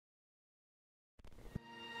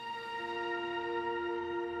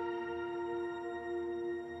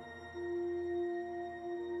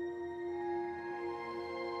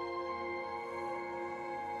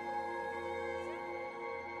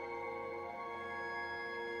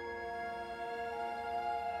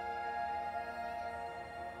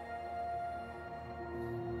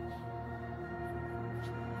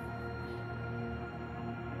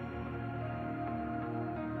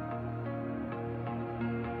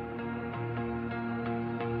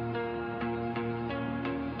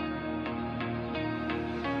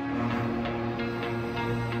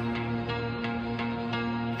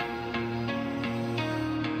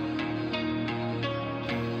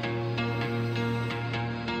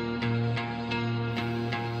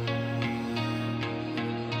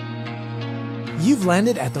You've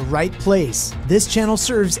landed at the right place. This channel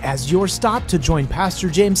serves as your stop to join Pastor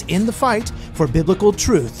James in the fight for biblical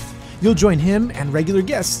truth. You'll join him and regular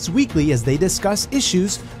guests weekly as they discuss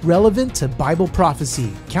issues relevant to Bible prophecy,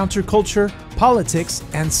 counterculture, politics,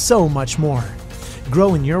 and so much more.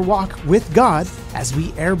 Grow in your walk with God as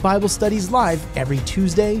we air Bible studies live every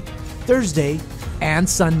Tuesday, Thursday, and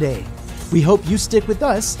Sunday. We hope you stick with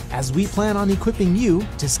us as we plan on equipping you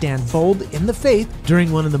to stand bold in the faith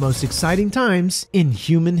during one of the most exciting times in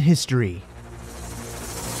human history.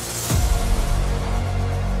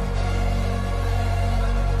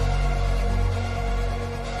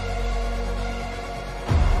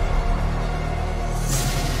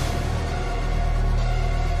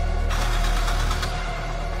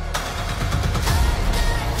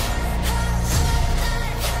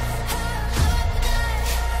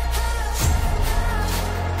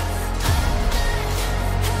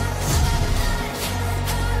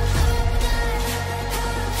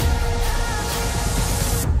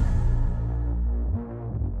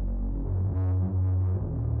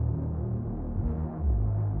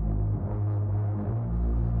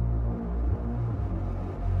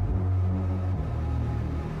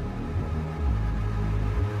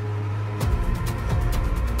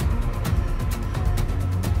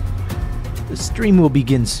 The stream will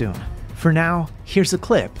begin soon. For now, here's a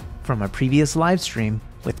clip from a previous live stream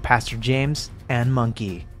with Pastor James and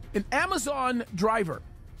Monkey. An Amazon driver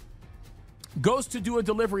goes to do a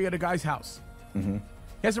delivery at a guy's house. He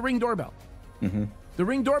has a Ring doorbell. The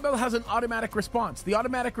Ring doorbell has an automatic response. The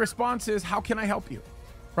automatic response is, how can I help you?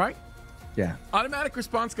 Right? Yeah. Automatic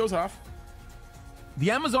response goes off.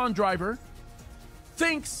 The Amazon driver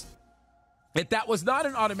thinks that that was not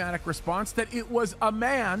an automatic response, that it was a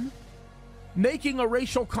man making a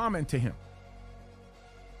racial comment to him.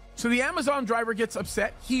 So the Amazon driver gets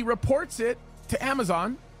upset. He reports it to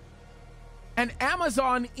Amazon, and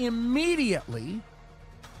Amazon immediately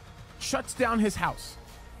shuts down his house.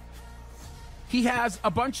 He has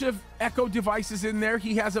a bunch of Echo devices in there.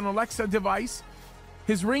 He has an Alexa device,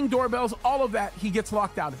 his Ring doorbells, all of that. He gets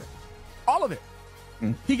locked out of it. All of it.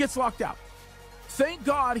 He gets locked out. Thank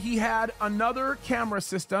God he had another camera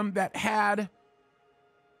system that had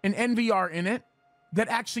an NVR in it that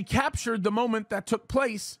actually captured the moment that took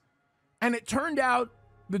place. And it turned out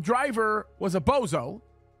the driver was a bozo.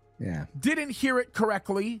 Yeah. Didn't hear it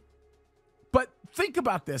correctly. But think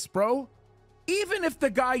about this, bro. Even if the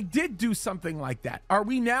guy did do something like that, are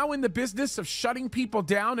we now in the business of shutting people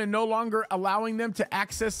down and no longer allowing them to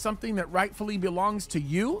access something that rightfully belongs to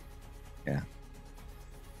you? Yeah.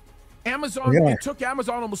 Amazon, it took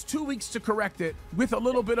Amazon almost 2 weeks to correct it with a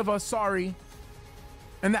little bit of a sorry.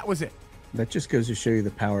 And that was it. That just goes to show you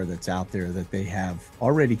the power that's out there that they have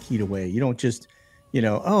already keyed away. You don't just,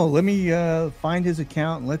 oh, let me find his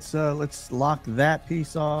account and let's lock that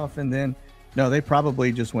piece off, and then no, they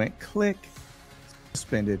probably just went click,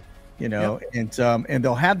 suspended, and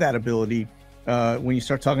they'll have that ability when you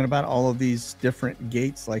start talking about all of these different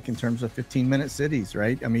gates, like in terms of 15-minute cities,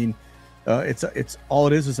 right? I mean, it's all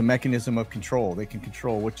it is a mechanism of control. They can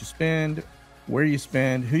control what you spend, where you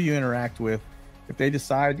spend, who you interact with. If they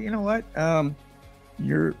decide, you know what,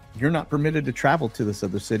 you're not permitted to travel to this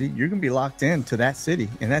other city, you're gonna be locked in to that city,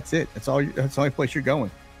 and that's it. That's the only place you're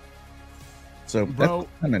going. So, bro,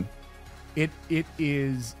 that's coming. It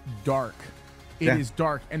is dark. It is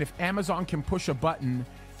dark. And if Amazon can push a button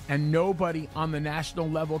and nobody on the national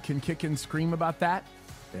level can kick and scream about that,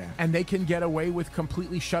 and they can get away with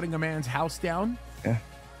completely shutting a man's house down,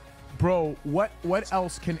 bro, what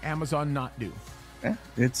else can Amazon not do? Yeah,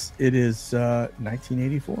 it is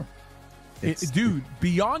 1984. Dude,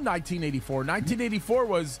 beyond 1984. 1984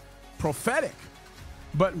 was prophetic.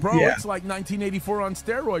 But, bro, it's like 1984 on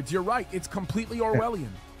steroids. You're right. It's completely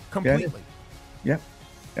Orwellian. Completely. Yeah.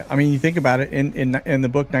 I mean, you think about it. In the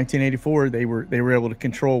book 1984, they were able to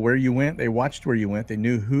control where you went. They watched where you went. They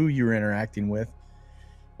knew who you were interacting with.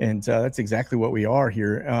 And that's exactly what we are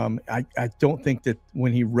here. I don't think that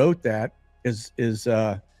when he wrote that is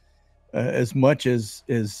as much as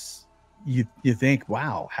you think,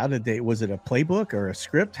 wow, was it a playbook or a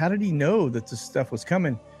script? How did he know that this stuff was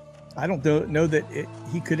coming? I don't know that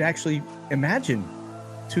he could actually imagine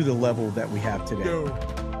to the level that we have today. No.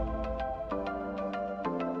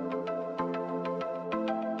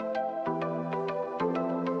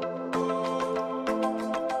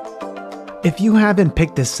 If you haven't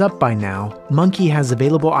picked this up by now, Monkey has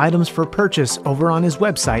available items for purchase over on his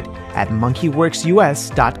website at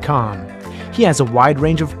monkeyworksus.com. He has a wide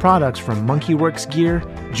range of products from Monkeyworks gear,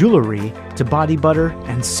 jewelry, to body butter,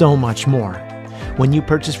 and so much more. When you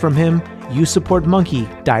purchase from him, you support Monkey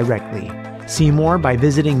directly. See more by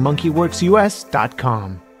visiting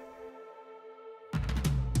monkeyworksus.com.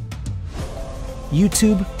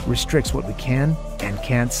 YouTube restricts what we can and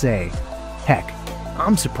can't say. Heck,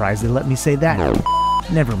 I'm surprised they let me say that.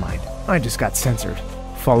 Never mind, I just got censored.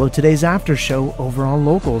 Follow today's after show over on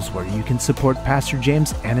Locals, where you can support Pastor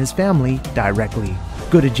James and his family directly.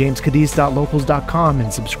 Go to jameskaddis.locals.com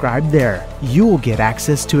and subscribe there. You will get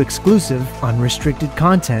access to exclusive, unrestricted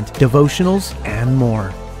content, devotionals, and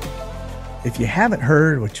more. If you haven't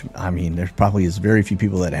heard, which I mean, there probably is very few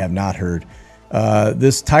people that have not heard,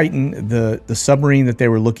 this Titan, the submarine that they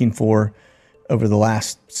were looking for over the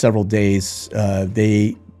last several days,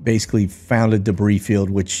 they basically found a debris field,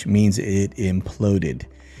 which means it imploded.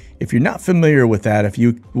 If you're not familiar with that, if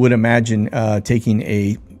you would imagine taking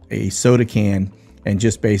a soda can and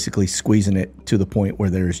just basically squeezing it to the point where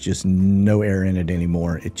there's just no air in it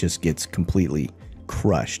anymore, it just gets completely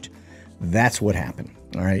crushed. That's what happened.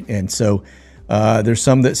 All right. And so there's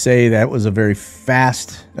some that say that was a very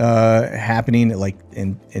fast happening, like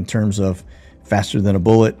in terms of faster than a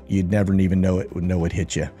bullet. You'd never even know it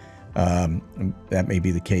hit you. That may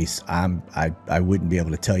be the case. I wouldn't be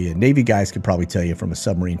able to tell you. Navy guys could probably tell you from a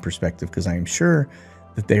submarine perspective, because I am sure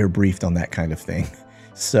that they are briefed on that kind of thing.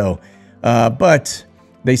 So, but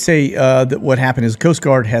they say that what happened is the Coast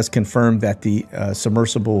Guard has confirmed that the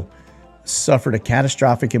submersible suffered a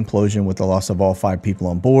catastrophic implosion with the loss of all 5 people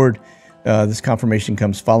on board. This confirmation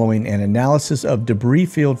comes following an analysis of debris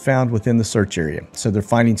field found within the search area. So they're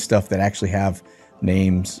finding stuff that actually have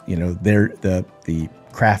names, you know, the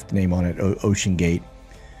craft name on it, Ocean Gate.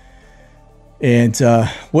 And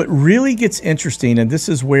what really gets interesting, and this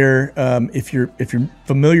is where if you're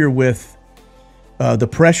familiar with the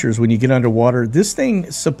pressures when you get underwater, this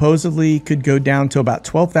thing supposedly could go down to about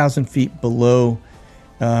 12,000 feet below.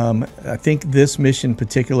 I think this mission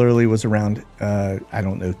particularly was around, I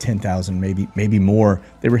don't know, 10,000, maybe more.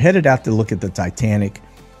 They were headed out to look at the Titanic.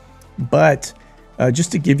 But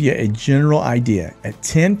just to give you a general idea, at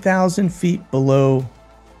 10,000 feet below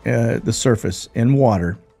the surface in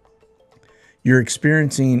water, you're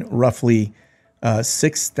experiencing roughly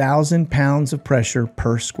 6,000 pounds of pressure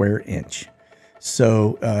per square inch.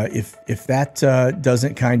 So if that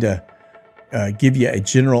doesn't kind of give you a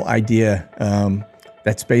general idea,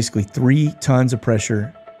 that's basically 3 tons of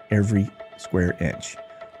pressure every square inch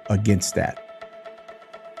against that.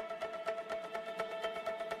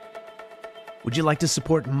 Would you like to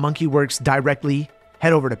support MonkeyWorks directly?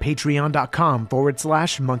 Head over to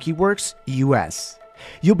patreon.com/MonkeyWorksUS.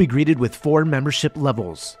 You'll be greeted with 4 membership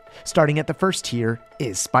levels. Starting at the first tier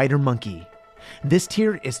is Spider Monkey. This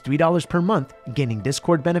tier is $3 per month, gaining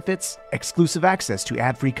Discord benefits, exclusive access to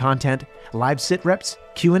ad-free content, live sit reps,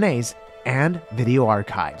 Q&As, and video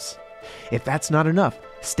archives. If that's not enough,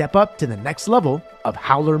 step up to the next level of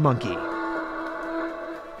Howler Monkey.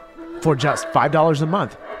 For just $5 a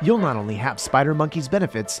month, you'll not only have Spider Monkey's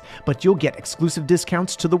benefits, but you'll get exclusive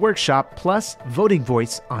discounts to the workshop plus voting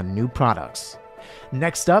voice on new products.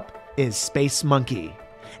 Next up is Space Monkey.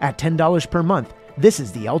 At $10 per month, this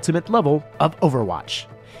is the ultimate level of Overwatch.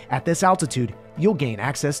 At this altitude, you'll gain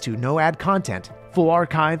access to no ad content, full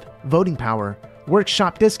archive, voting power,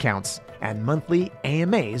 workshop discounts, and monthly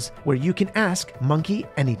AMAs where you can ask Monkey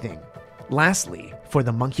anything. Lastly, for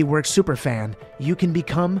the MonkeyWorks superfan, you can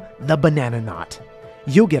become the Banana Knot.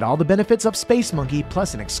 You'll get all the benefits of Space Monkey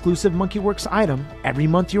plus an exclusive MonkeyWorks item every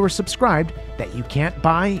month you are subscribed that you can't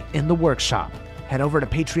buy in the workshop. Head over to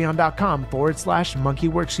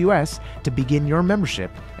patreon.com/MonkeyWorksUS to begin your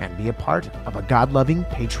membership and be a part of a God-loving,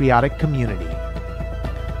 patriotic community.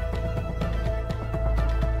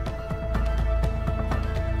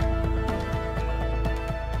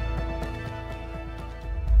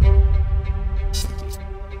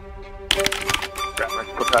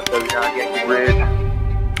 Yankee Bridge.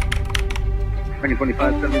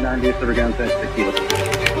 2025-79, be a server down to Tequila.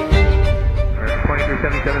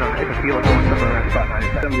 2377 on Tequila, going somewhere around spot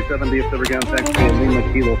 97. 77, be a server down to Lima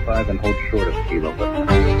Kilo 5 and hold short of Kilo.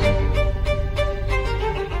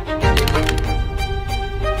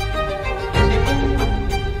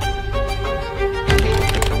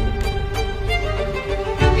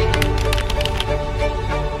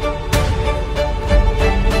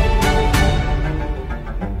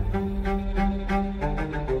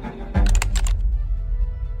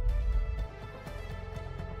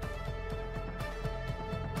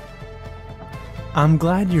 I'm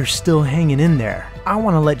glad you're still hanging in there. I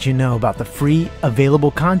want to let you know about the free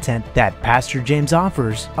available content that Pastor James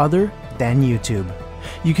offers other than YouTube.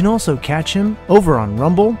 You can also catch him over on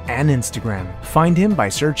Rumble and Instagram. Find him by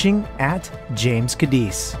searching at James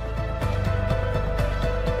Kaddis.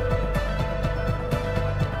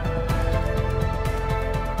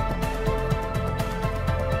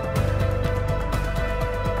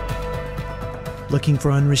 Looking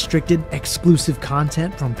for unrestricted, exclusive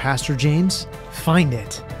content from Pastor James? Find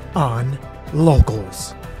it on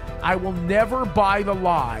Locals. I will never buy the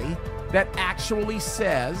lie that actually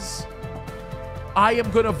says I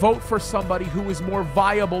am going to vote for somebody who is more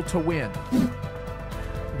viable to win.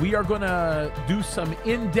 We are going to do some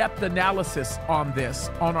in-depth analysis on this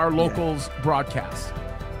on our Locals broadcast.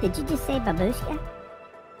 Did you just say babushka?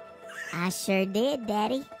 I sure did,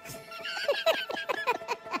 Daddy.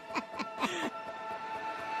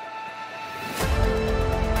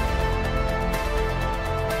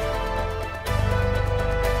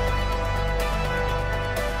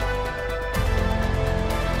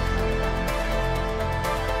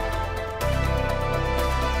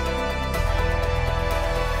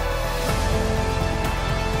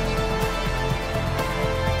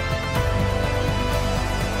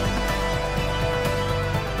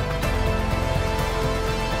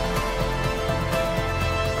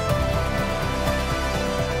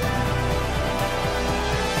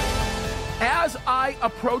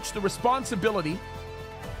 Approach the responsibility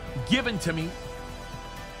given to me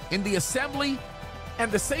in the assembly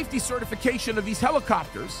and the safety certification of these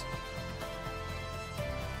helicopters,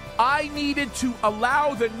 I needed to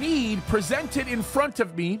allow the need presented in front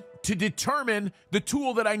of me to determine the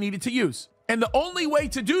tool that I needed to use. And the only way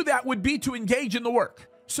to do that would be to engage in the work.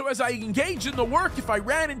 So as I engaged in the work, if I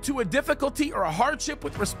ran into a difficulty or a hardship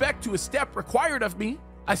with respect to a step required of me,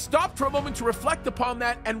 I stopped for a moment to reflect upon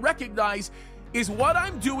that and recognize, is what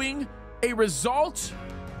I'm doing a result,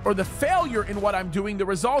 or the failure in what I'm doing, the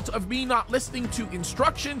result of me not listening to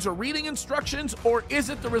instructions or reading instructions, or is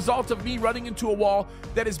it the result of me running into a wall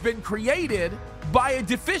that has been created by a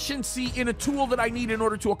deficiency in a tool that I need in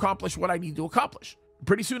order to accomplish what I need to accomplish?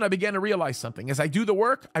 Pretty soon I began to realize something. As I do the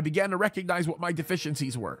work, I began to recognize what my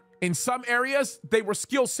deficiencies were. In some areas, they were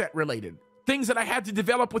skill set related. Things that I had to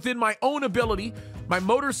develop within my own ability, my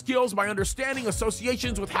motor skills, my understanding,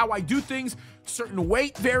 associations with how I do things, certain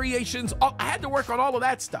weight variations. I had to work on all of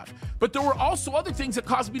that stuff. But there were also other things that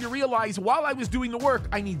caused me to realize while I was doing the work,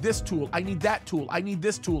 I need this tool, I need that tool, I need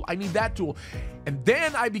this tool, I need that tool. And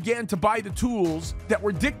then I began to buy the tools that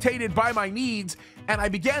were dictated by my needs, and I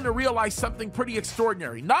began to realize something pretty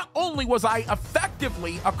extraordinary. Not only was I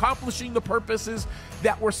effectively accomplishing the purposes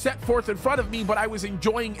that were set forth in front of me, but I was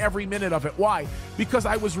enjoying every minute of it. Why? Because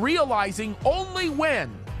I was realizing only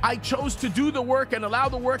when I chose to do the work and allow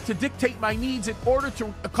the work to dictate my needs in order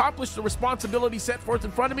to accomplish the responsibilities set forth in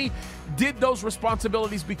front of me, did those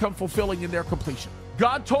responsibilities become fulfilling in their completion.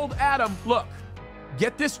 God told Adam, look,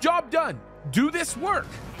 get this job done. Do this work.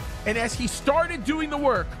 And as he started doing the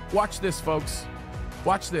work, watch this, folks.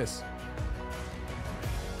 Watch this.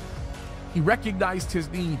 He recognized his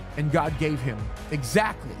need, and God gave him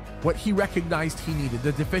exactly what he recognized he needed,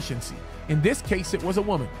 the deficiency. In this case, it was a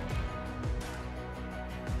woman.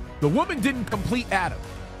 The woman didn't complete Adam.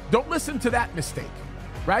 Don't listen to that mistake,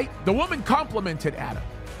 right? The woman complemented Adam.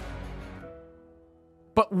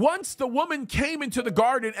 But once the woman came into the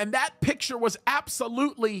garden and that picture was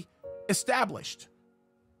absolutely established,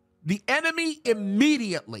 the enemy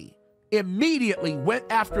immediately went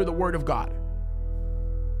after the word of God.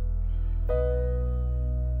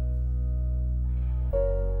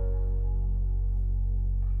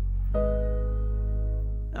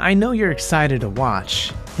 I know you're excited to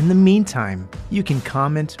watch. In the meantime, you can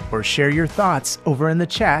comment or share your thoughts over in the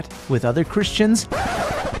chat with other Christians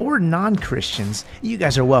or non-Christians. You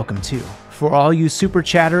guys are welcome too. For all you Super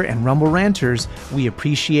Chatter and Rumble Ranters, we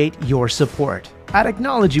appreciate your support. I'd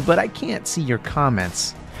acknowledge you, but I can't see your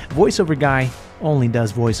comments. Voiceover Guy only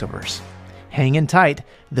does voiceovers. Hang in tight.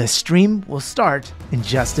 The stream will start in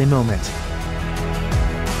just a moment.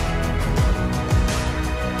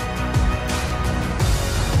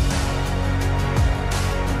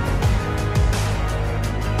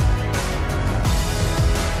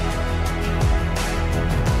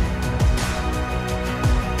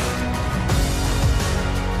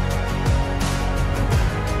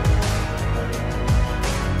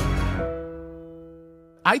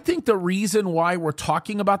 I think the reason why we're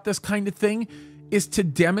talking about this kind of thing is to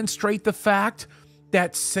demonstrate the fact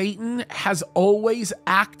that Satan has always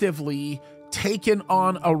actively taken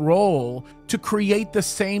on a role to create the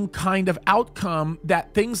same kind of outcome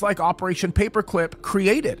that things like Operation Paperclip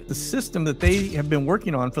created. The system that they have been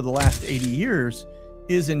working on for the last 80 years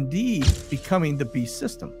is indeed becoming the beast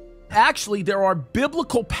system. Actually, there are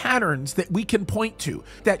biblical patterns that we can point to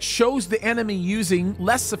that shows the enemy using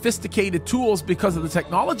less sophisticated tools because of the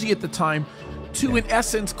technology at the time to, in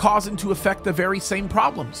essence, cause and to affect the very same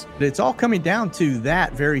problems. It's all coming down to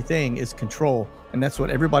that very thing, is control. And that's what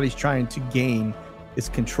everybody's trying to gain, is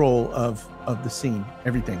control of the scene,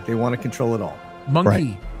 everything. They want to control it all. Monkey,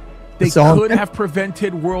 Right. they It's all- could have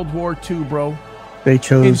prevented World War II, bro. They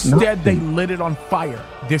chose Instead, not they to. lit it on fire.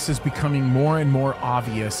 This is becoming more and more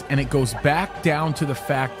obvious, and it goes back down to the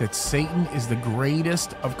fact that Satan is the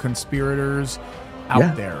greatest of conspirators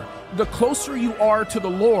out there. The closer you are to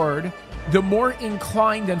the Lord, the more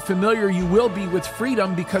inclined and familiar you will be with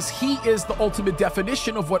freedom, because he is the ultimate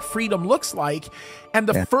definition of what freedom looks like. And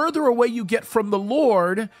the further away you get from the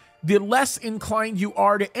Lord, the less inclined you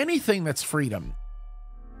are to anything that's freedom.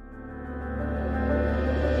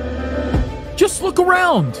 Just look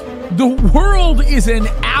around. The world is in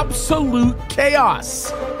absolute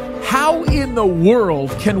chaos. How in the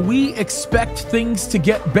world can we expect things to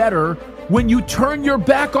get better when you turn your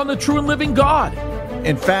back on the true and living God?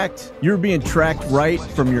 In fact, you're being tracked right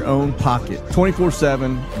from your own pocket,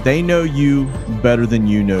 24/7. They know you better than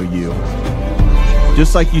you know you.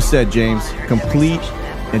 Just like you said, James, complete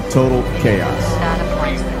and total chaos. Data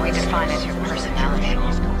points that we define as your personality.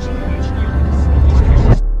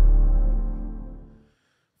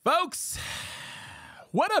 Folks,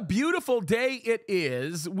 what a beautiful day it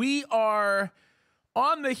is. We are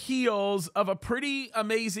on the heels of a pretty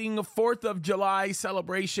amazing 4th of July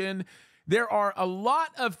celebration. There are a lot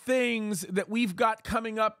of things that we've got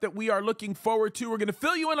coming up that we are looking forward to. We're going to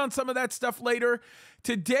fill you in on some of that stuff later.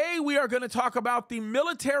 Today, we are going to talk about the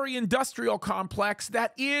military-industrial complex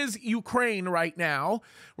that is Ukraine right now.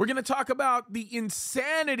 We're going to talk about the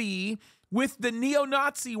insanity with the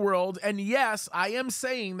neo-Nazi world. And yes, I am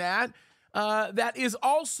saying that. That is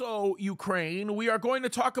also Ukraine. We are going to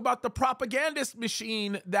talk about the propagandist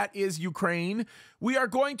machine that is Ukraine. We are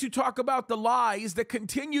going to talk about the lies that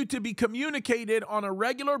continue to be communicated on a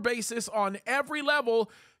regular basis on every level,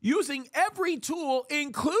 using every tool,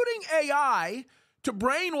 including AI, to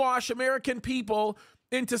brainwash American people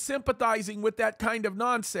into sympathizing with that kind of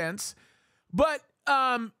nonsense. But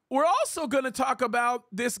we're also going to talk about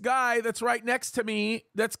this guy that's right next to me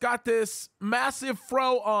that's got this massive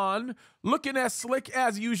fro on, looking as slick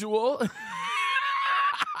as usual.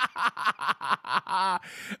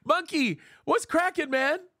 Monkey, what's cracking,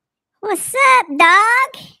 man? What's up,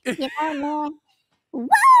 dog? You know, man. Woo!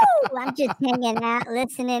 I'm just hanging out,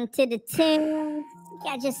 listening to the tunes.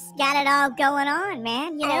 I just got it all going on,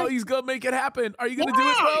 man. You know. Oh, he's going to make it happen. Are you going to do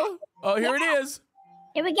it, bro? Oh, here it is.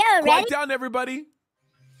 Here we go. Quiet Ready? down, everybody.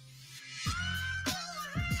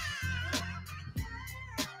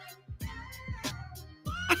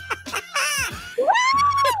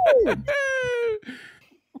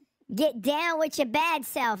 Get down with your bad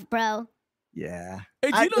self, bro. Yeah.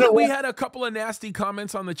 Hey, do you know that we had a couple of nasty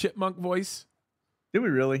comments on the chipmunk voice? Did we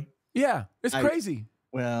really? Yeah, it's crazy.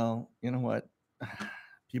 Well, you know what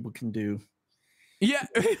people can do. Yeah.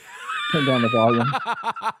 Turn down the volume.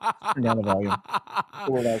 Turn down the volume. That's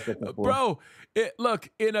what I was looking for. Bro, look,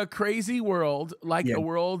 in a crazy world, like the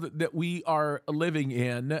world that we are living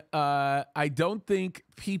in, I don't think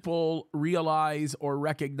people realize or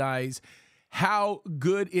recognize how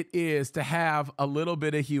good it is to have a little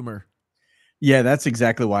bit of humor. Yeah, that's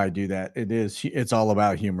exactly why I do that. It's all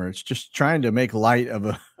about humor. It's just trying to make light of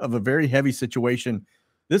a very heavy situation.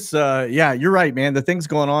 This, yeah, you're right, man. The things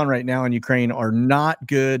going on right now in Ukraine are not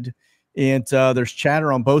good. And there's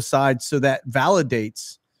chatter on both sides. So that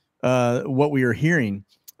validates what we are hearing.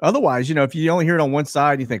 Otherwise, you know, if you only hear it on one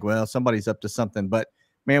side, you think, well, somebody's up to something. But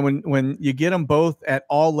man, when you get them both at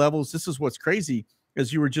all levels, this is what's crazy.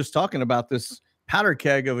 As you were just talking about this powder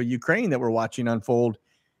keg of a Ukraine that we're watching unfold.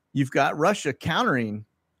 You've got Russia countering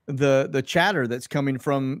the chatter that's coming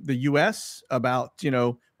from the U.S. about, you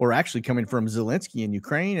know, or actually coming from Zelensky in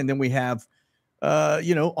Ukraine. And then we have,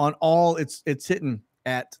 you know, on all it's hitting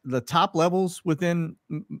at the top levels within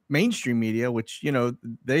mainstream media, which, you know,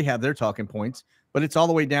 they have their talking points, but it's all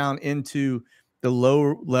the way down into the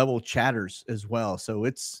low level chatters as well. So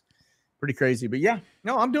it's pretty crazy. But yeah,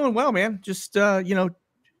 no, I'm doing well, man. Just, you know,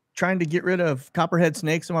 trying to get rid of copperhead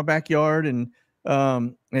snakes in my backyard and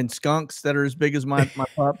skunks that are as big as my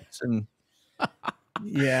pups. And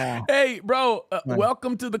yeah. Hey, bro,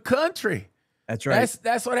 welcome to the country. That's right.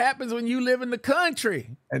 That's what happens when you live in the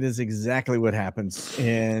country. That is exactly what happens.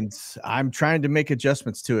 And I'm trying to make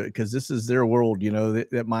adjustments to it because this is their world, you know,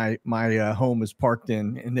 that my home is parked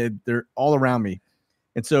in, and they're all around me.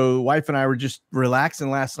 And so the wife and I were just relaxing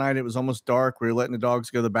last night. It was almost dark. We were letting the dogs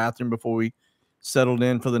go to the bathroom before we settled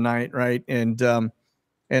in for the night. Right. And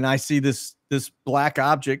I see this black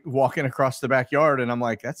object walking across the backyard, and I'm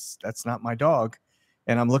like, that's not my dog.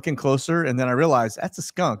 And I'm looking closer, and then I realize that's a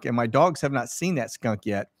skunk, and my dogs have not seen that skunk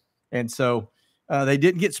yet. And so they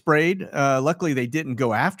didn't get sprayed. Luckily, they didn't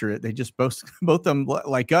go after it. They just both of them,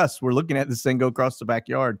 like us, were looking at this thing go across the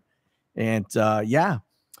backyard. And yeah,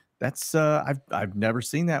 that's I've never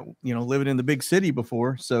seen that, living in the big city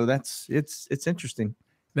before. So it's interesting.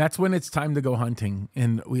 That's when it's time to go hunting,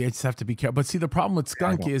 and we just have to be careful. But see, the problem with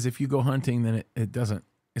skunk is if you go hunting, then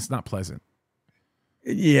it's not pleasant.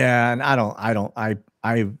 Yeah, and I'm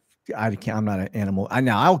not an animal.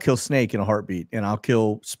 I'll kill snake in a heartbeat, and I'll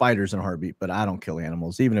kill spiders in a heartbeat, but I don't kill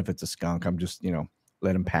animals, even if it's a skunk. I'm just,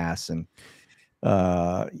 let them pass, and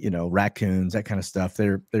raccoons, that kind of stuff.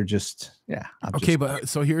 They're just, yeah. But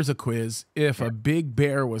so here's a quiz. If a big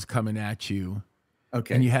bear was coming at you,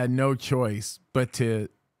 and you had no choice but to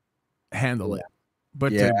handle it, but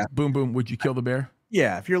to boom, boom, would you kill the bear?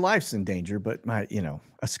 Yeah, if your life's in danger, but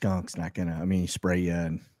a skunk's not gonna, spray you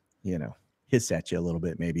and, hiss at you a little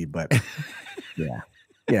bit maybe, but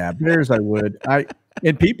yeah, bears I would.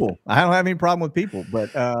 And people. I don't have any problem with people,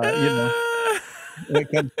 but when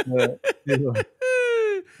it comes to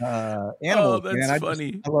animals, that's man,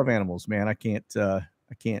 funny. I love animals, man. I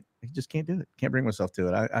just can't do it. Can't bring myself to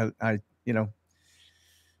it. I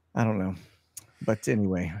don't know. But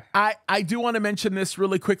anyway, I do want to mention this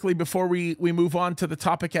really quickly before we move on to the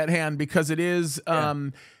topic at hand, because it is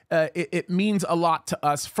it means a lot to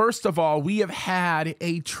us. First of all, we have had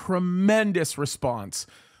a tremendous response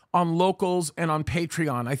on Locals and on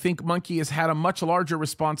Patreon. I think Monkey has had a much larger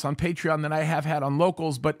response on Patreon than I have had on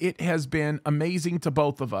Locals, but it has been amazing to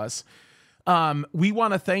both of us. We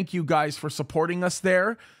want to thank you guys for supporting us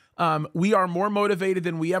there. We are more motivated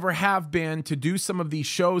than we ever have been to do some of these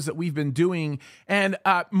shows that we've been doing, and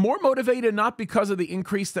more motivated not because of the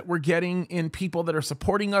increase that we're getting in people that are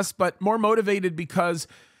supporting us, but more motivated because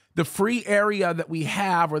the free area that we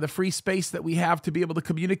have, or the free space that we have to be able to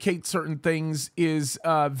communicate certain things, is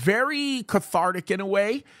very cathartic in a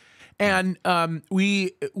way. And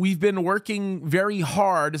we've been working very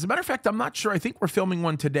hard. As a matter of fact, I'm not sure. I think we're filming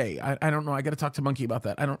one today. I don't know. I got to talk to Monkey about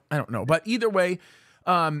that. I don't know. But either way,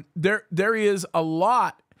 there is a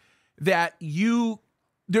lot that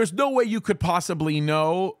there's no way you could possibly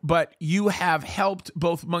know, but you have helped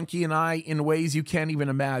both Monkey and I in ways you can't even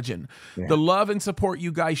imagine. Yeah. The love and support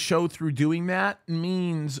you guys show through doing that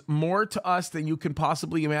means more to us than you can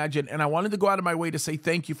possibly imagine. And I wanted to go out of my way to say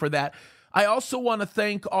thank you for that. I also want to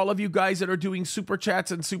thank all of you guys that are doing super chats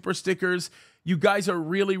and super stickers. You guys are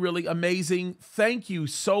really, really amazing. Thank you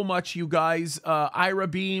so much, you guys. Ira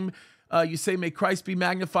Beam, you say, may Christ be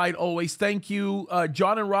magnified always. Thank you.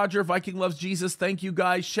 John and Roger, Viking Loves Jesus. Thank you,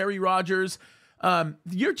 guys. Sherry Rogers,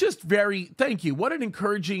 you're just thank you. What an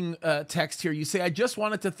encouraging text here. You say, I just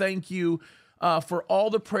wanted to thank you for all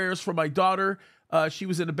the prayers for my daughter. She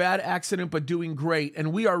was in a bad accident, but doing great.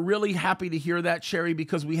 And we are really happy to hear that, Sherry,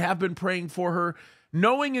 because we have been praying for her,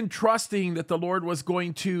 knowing and trusting that the Lord was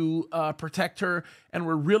going to protect her. And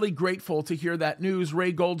we're really grateful to hear that news.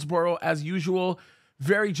 Ray Goldsboro, as usual,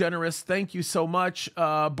 very generous. Thank you so much.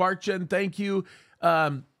 Bartjen, thank you.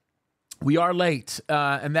 We are late,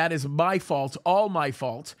 and that is my fault, all my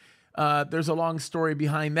fault. There's a long story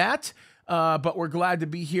behind that, but we're glad to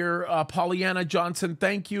be here. Pollyanna Johnson,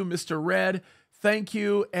 thank you. Mr. Red, thank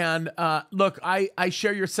you. And look, I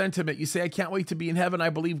share your sentiment. You say, I can't wait to be in heaven. I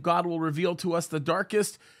believe God will reveal to us the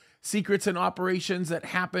darkest secrets and operations that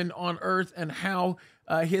happen on earth, and how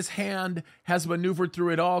his hand has maneuvered through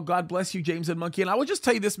it all. God bless you, James and Monkey. And I will just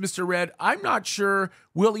tell you this, Mr. Red, I'm not sure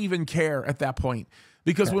we'll even care at that point,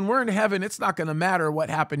 because when we're in heaven, it's not going to matter what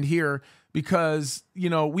happened here, because,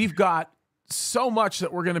 we've got so much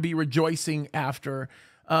that we're going to be rejoicing after.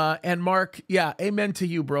 And Mark, yeah, amen to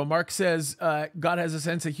you, bro. Mark says, God has a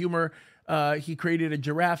sense of humor. He created a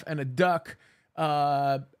giraffe and a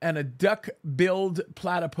duck-billed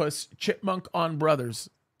platypus, chipmunk on brothers.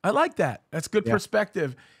 I like that. That's good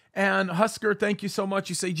perspective. And Husker, thank you so much.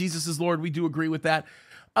 You say Jesus is Lord. We do agree with that.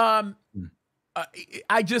 I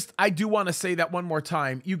do want to say that one more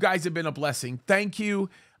time. You guys have been a blessing. Thank you.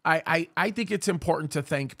 I think it's important to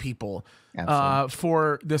thank people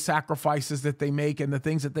for the sacrifices that they make and the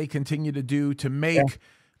things that they continue to do to make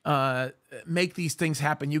these things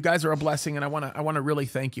happen. You guys are a blessing, and I want to really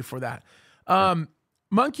thank you for that.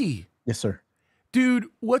 Monkey. Yes, sir. Dude,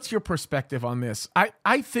 what's your perspective on this?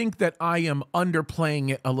 I think that I am underplaying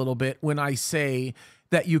it a little bit when I say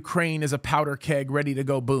that Ukraine is a powder keg ready to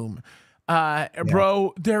go boom.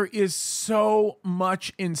 Bro, there is so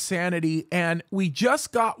much insanity, and we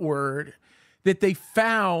just got word that they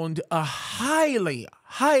found a highly,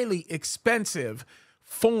 highly expensive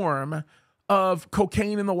form of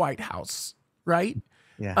cocaine in the White House, right?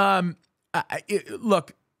 Yeah.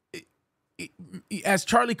 Look, as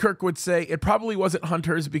Charlie Kirk would say, it probably wasn't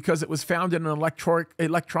Hunter's, because it was found in an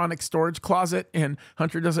electronic storage closet, and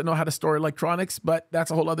Hunter doesn't know how to store electronics, but that's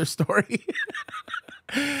a whole other story.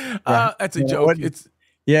 That's a joke.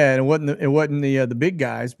 Yeah, and it wasn't the big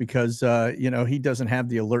guys because he doesn't have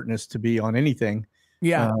the alertness to be on anything.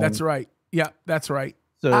 Yeah, that's right. Yeah, that's right.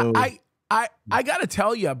 So I got to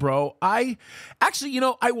tell you, bro, I actually,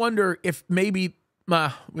 I wonder if maybe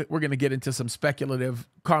we're going to get into some speculative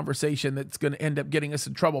conversation that's going to end up getting us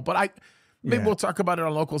in trouble, but maybe we'll talk about it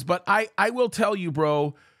on Locals. But I will tell you,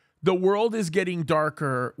 bro, the world is getting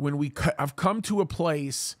darker when we have come to a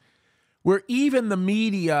place where even the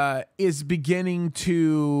media is beginning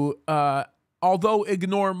to, although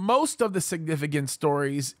ignore most of the significant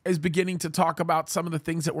stories, is beginning to talk about some of the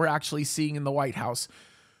things that we're actually seeing in the White House.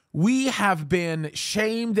 We have been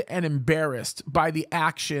shamed and embarrassed by the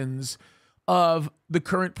actions of the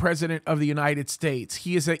current president of the United States.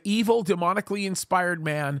 He is an evil, demonically inspired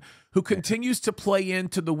man who continues to play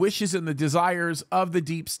into the wishes and the desires of the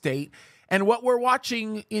deep state. And what we're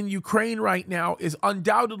watching in Ukraine right now is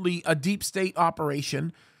undoubtedly a deep state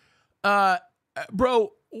operation. Bro,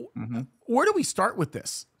 where do we start with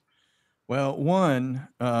this? Well, one,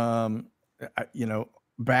 back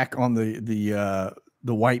on the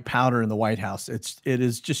white powder in the White House, it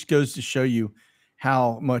is just goes to show you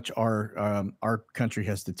how much our country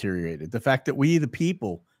has deteriorated. The fact that we, the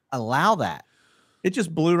people, allow that, it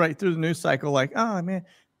just blew right through the news cycle. Like, oh man,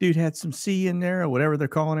 dude had some C in there or whatever they're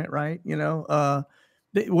calling it, right?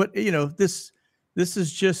 This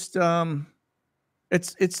is just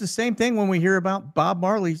it's the same thing when we hear about Bob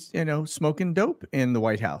Marley, smoking dope in the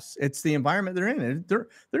White House. It's the environment they're in. They're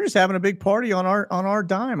just having a big party on our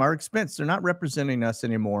dime, our expense. They're not representing us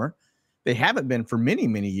anymore. They haven't been for many,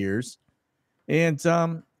 many years. And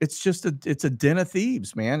it's a den of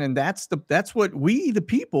thieves, man. And that's what we, the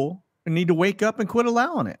people, need to wake up and quit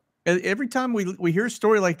allowing it. Every time we hear a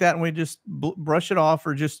story like that and we just brush it off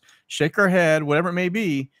or just shake our head, whatever it may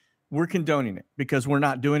be, we're condoning it because we're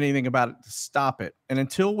not doing anything about it to stop it. And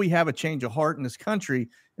until we have a change of heart in this country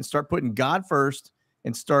and start putting God first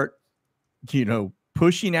and start,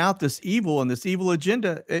 pushing out this evil and this evil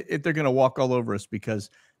agenda, they're going to walk all over us because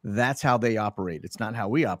that's how they operate. It's not how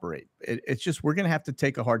we operate. It's just we're going to have to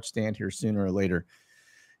take a hard stand here sooner or later.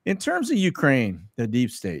 In terms of Ukraine, the deep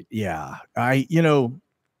state,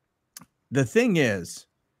 the thing is,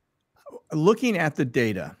 looking at the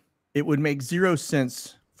data, it would make zero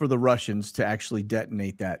sense for the Russians to actually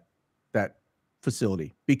detonate that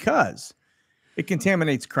facility because it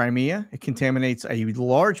contaminates Crimea. It contaminates a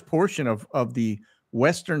large portion of the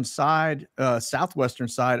western side, southwestern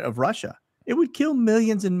side of Russia. It would kill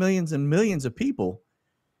millions and millions and millions of people.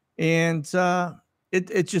 And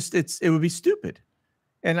it would be stupid.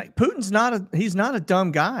 And Putin's he's not a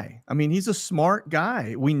dumb guy. I mean, he's a smart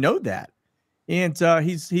guy. We know that. And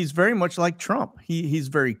he's very much like Trump.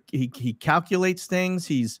 He calculates things.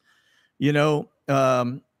 He's,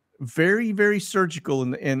 very, very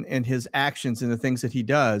surgical in his actions and the things that he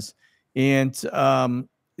does. And,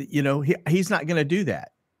 he's not going to do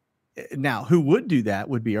that. Now, who would do that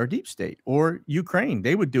would be our deep state or Ukraine.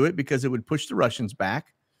 They would do it because it would push the Russians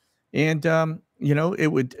back. And,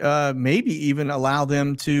 it would maybe even allow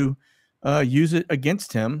them to use it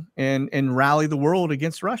against him and rally the world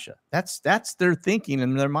against Russia. That's their thinking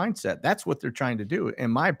and their mindset. That's what they're trying to do.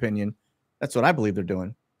 In my opinion, that's what I believe they're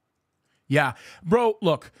doing. Yeah, bro,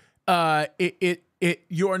 look,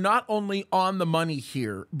 you're not only on the money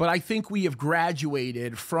here, but I think we have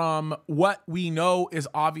graduated from what we know is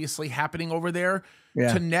obviously happening over there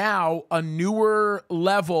to now a newer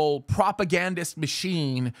level propagandist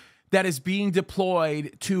machine that is being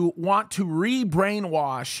deployed to want to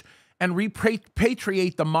re-brainwash and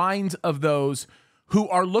repatriate the minds of those who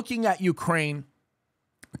are looking at Ukraine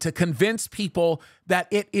to convince people that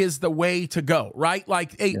it is the way to go, right?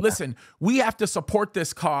 Like, hey, listen, we have to support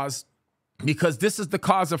this cause because this is the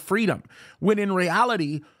cause of freedom. When in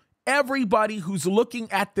reality, everybody who's looking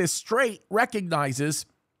at this straight recognizes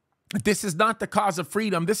that this is not the cause of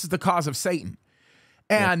freedom. This is the cause of Satan.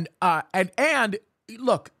 And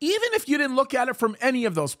look, even if you didn't look at it from any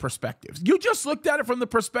of those perspectives, you just looked at it from the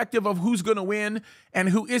perspective of who's going to win and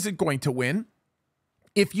who isn't going to win.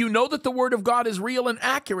 If you know that the word of God is real and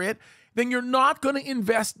accurate, then you're not going to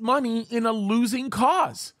invest money in a losing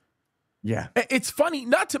cause. Yeah. It's funny,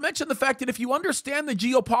 not to mention the fact that if you understand the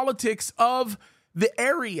geopolitics of the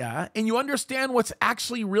area and you understand what's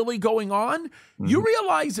actually really going on, you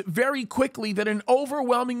realize very quickly that an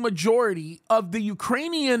overwhelming majority of the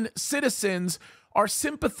Ukrainian citizens are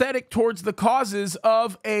sympathetic towards the causes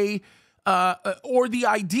of or the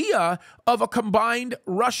idea of a combined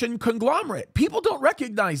Russian conglomerate. People don't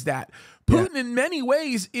recognize that. Putin, in many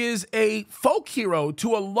ways, is a folk hero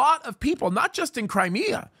to a lot of people, not just in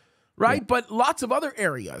Crimea, right? But lots of other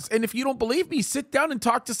areas. And if you don't believe me, sit down and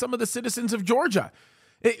talk to some of the citizens of Georgia.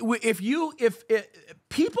 If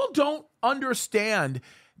people don't understand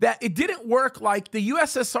that it didn't work like the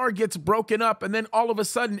USSR gets broken up and then all of a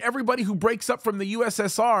sudden everybody who breaks up from the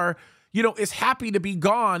USSR, is happy to be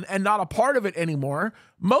gone and not a part of it anymore.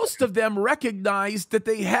 Most of them recognized that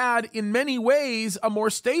they had, in many ways, a more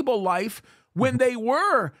stable life when they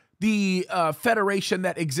were the federation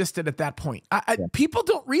that existed at that point. People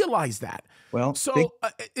don't realize that. Well, so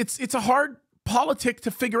it's a hard politic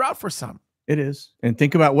to figure out for some. It is. And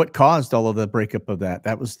think about what caused all of the breakup of that.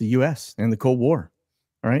 That was the U.S. and the Cold War.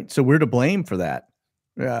 All right. So we're to blame for that,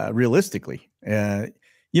 realistically.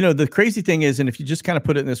 The crazy thing is, and if you just kind of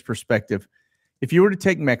put it in this perspective, if you were to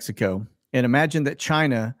take Mexico and imagine that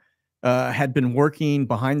China had been working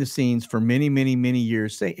behind the scenes for many, many, many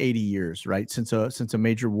years, say 80 years, right? Since a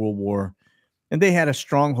major world war, and they had a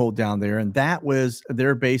stronghold down there, and that was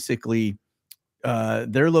their basically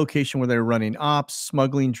their location where they were running ops,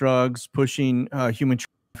 smuggling drugs, pushing human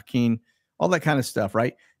trafficking, all that kind of stuff,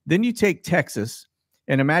 right? Then you take Texas,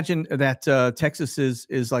 and imagine that Texas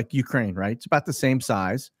is like Ukraine, right? It's about the same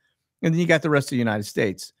size, and then you got the rest of the United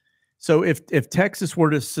States. So if Texas were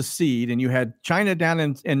to secede and you had China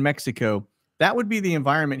down in Mexico, that would be the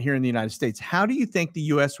environment here in the United States. How do you think the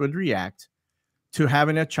U.S. would react to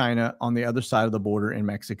having a China on the other side of the border in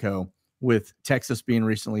Mexico, with Texas being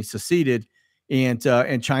recently seceded, and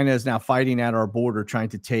China is now fighting at our border trying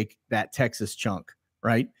to take that Texas chunk,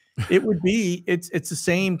 right? It would be, it's the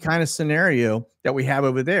same kind of scenario that we have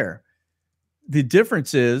over there. The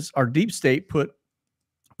difference is our deep state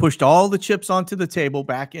pushed all the chips onto the table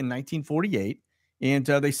back in 1948, and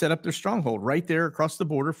they set up their stronghold right there across the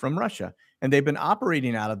border from Russia. And they've been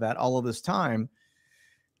operating out of that all of this time.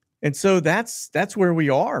 And so that's where we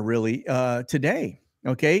are really today.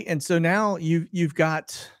 Okay. And so now you've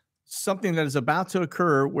got something that is about to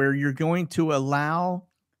occur where you're going to allow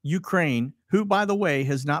Ukraine, who, by the way,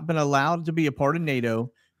 has not been allowed to be a part of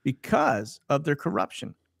NATO because of their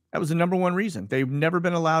corruption. That was the number one reason. They've never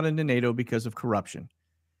been allowed into NATO because of corruption.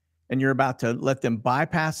 And you're about to let them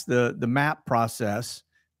bypass the map process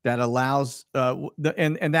that allows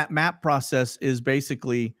and that map process is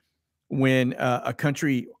basically when a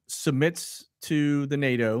country submits to the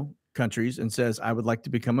NATO countries and says, I would like to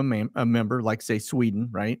become a member, like say Sweden,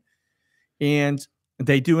 right? And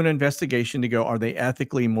they do an investigation to go, are they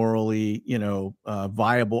ethically, morally,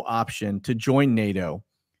 viable option to join NATO?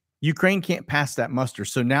 Ukraine can't pass that muster.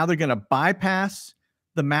 So now they're going to bypass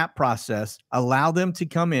the map process, allow them to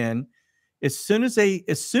come in. As soon as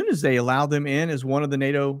they allow them in as one of the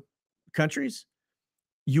NATO countries,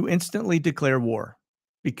 you instantly declare war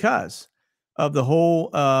because of the whole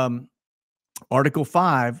Article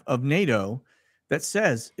 5 of NATO that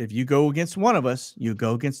says if you go against one of us, you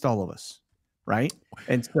go against all of us, right?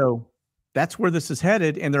 And so that's where this is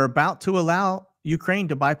headed, and they're about to allow Ukraine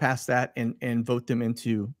to bypass that and vote them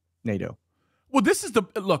into NATO. Well, this is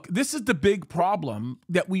the big problem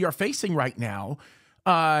that we are facing right now,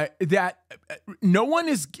 that no one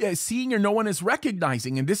is seeing or no one is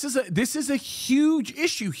recognizing. And this is a huge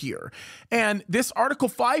issue here. And this Article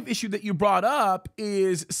 5 issue that you brought up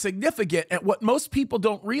is significant. And what most people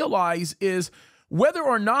don't realize is whether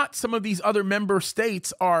or not some of these other member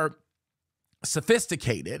states are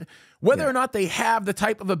sophisticated, whether or not they have the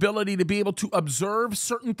type of ability to be able to observe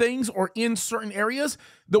certain things or in certain areas,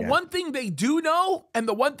 the one thing they do know and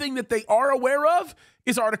the one thing that they are aware of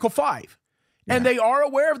is Article 5. And they are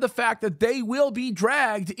aware of the fact that they will be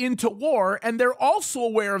dragged into war. And they're also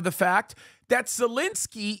aware of the fact that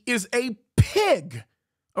Zelensky is a pig.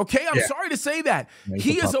 Okay, I'm sorry to say that.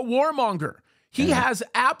 He is a warmonger. He has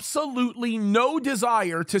absolutely no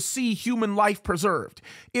desire to see human life preserved.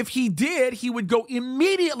 If he did, he would go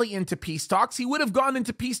immediately into peace talks. He would have gone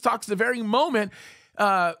into peace talks the very moment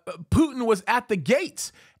Putin was at the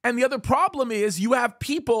gates. And the other problem is you have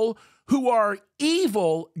people who are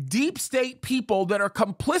evil, deep state people that are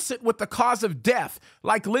complicit with the cause of death,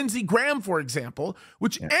 like Lindsey Graham, for example,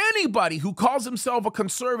 which anybody who calls himself a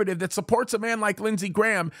conservative that supports a man like Lindsey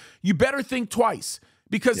Graham, you better think twice.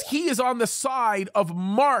 Because he is on the side of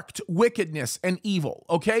marked wickedness and evil,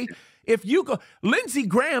 okay? If you go, Lindsey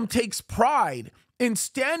Graham takes pride in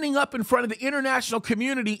standing up in front of the international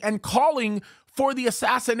community and calling for the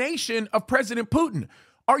assassination of President Putin.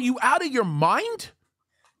 Are you out of your mind?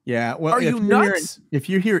 Yeah, well, are you nuts? If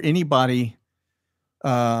you hear anybody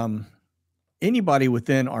within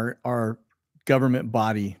our government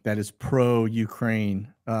body that is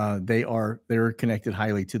pro-Ukraine, they're connected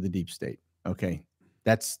highly to the deep state, okay?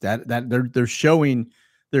 That's they're showing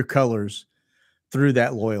their colors through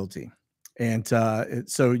that loyalty. And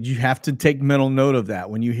so you have to take mental note of that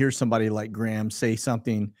when you hear somebody like Graham say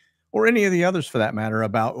something or any of the others for that matter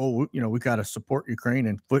about, we got to support Ukraine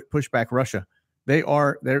and push back Russia.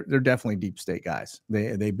 They're definitely deep state guys.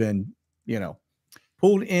 They've been,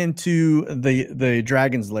 pulled into the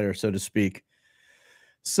dragon's lair, so to speak.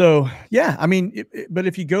 So, yeah, I mean, but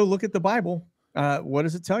if you go look at the Bible, what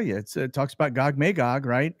does it tell you? It talks about Gog Magog,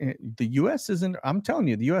 right? The U.S. I'm telling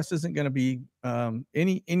you, the U.S. isn't going to be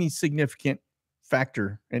any significant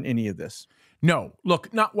factor in any of this. No,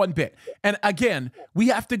 look, not one bit. And again, we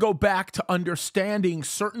have to go back to understanding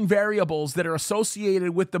certain variables that are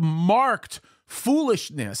associated with the marked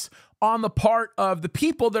foolishness on the part of the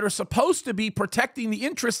people that are supposed to be protecting the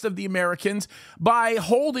interests of the Americans by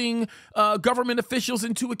holding government officials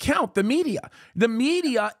into account, the media. The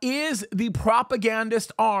media is the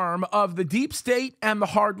propagandist arm of the deep state and the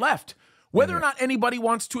hard left. Whether or not anybody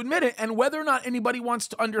wants to admit it and whether or not anybody wants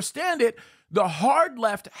to understand it, the hard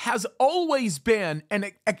left has always been an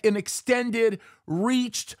extended,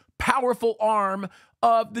 reached, powerful arm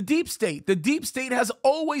of the deep state. The deep state has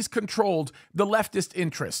always controlled the leftist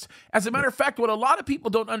interest. As a matter of fact, what a lot of people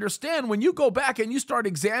don't understand, when you go back and you start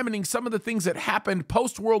examining some of the things that happened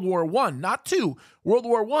post-World War I, not II, World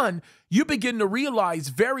War I, you begin to realize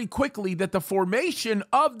very quickly that the formation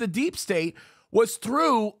of the deep state was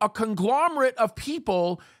through a conglomerate of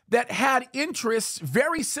people that had interests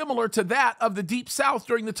very similar to that of the Deep South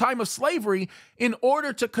during the time of slavery in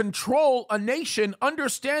order to control a nation,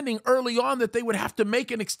 understanding early on that they would have to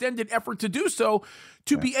make an extended effort to do so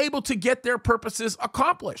to be able to get their purposes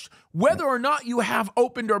accomplished. Whether or not you have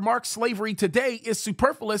opened or marked slavery today is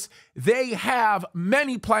superfluous. They have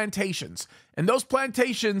many plantations, and those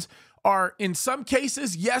plantations are, in some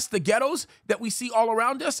cases, yes, the ghettos that we see all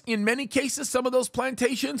around us. In many cases, some of those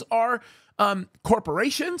plantations are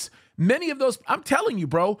corporations. Many of those, I'm telling you,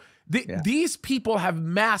 bro, these people have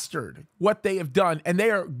mastered what they have done, and they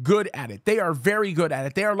are good at it. They are very good at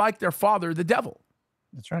it. They are like their father, the devil.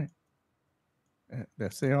 That's right.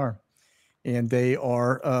 Yes, they are. And they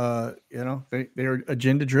are, they're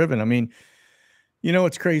agenda driven. I mean,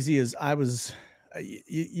 what's crazy is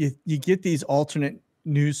you get these alternate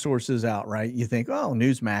news sources out, right? You think, oh,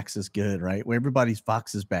 Newsmax is good, right? Well, everybody's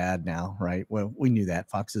Fox is bad now, right? Well, we knew that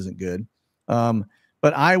Fox isn't good.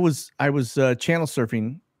 But I was channel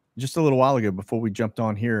surfing just a little while ago before we jumped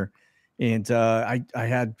on here, and I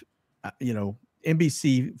had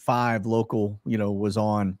NBC5 local was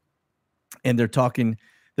on, and they're talking.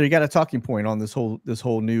 They got a talking point on this whole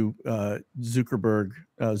new Zuckerberg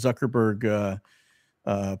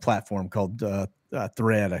platform called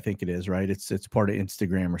Thread, I think it is, right? It's part of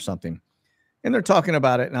Instagram or something, and they're talking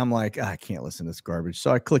about it, and I'm like, I can't listen to this garbage.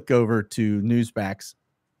 So I click over to Newsmax,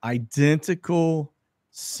 identical,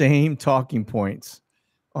 same talking points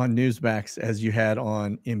on Newsmax as you had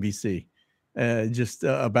on NBC, just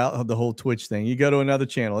about the whole Twitch thing. You go to another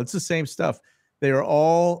channel, it's the same stuff. They are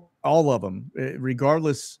all of them,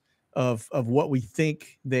 regardless of what we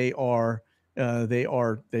think they are.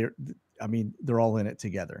 I mean, they're all in it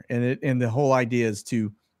together. And the whole idea is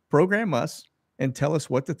to program us and tell us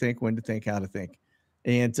what to think, when to think, how to think.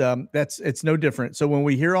 And it's no different. So when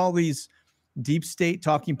we hear all these deep state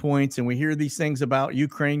talking points and we hear these things about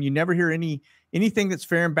Ukraine, you never hear anything that's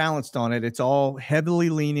fair and balanced on it. It's all heavily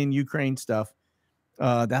leaning Ukraine stuff.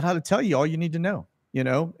 That ought to tell you all you need to know.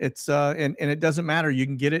 It's and it doesn't matter. You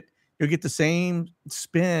can get it. You'll get the same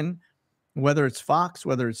spin, whether it's Fox,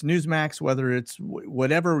 whether it's Newsmax, whether it's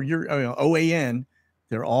whatever your OAN,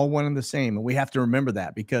 they're all one and the same. And we have to remember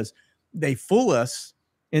that, because they fool us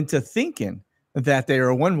into thinking that they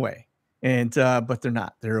are one way. And but they're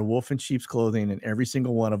not. They're a wolf in sheep's clothing, and every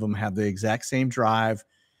single one of them have the exact same drive,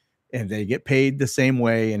 and they get paid the same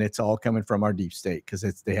way. And it's all coming from our deep state, because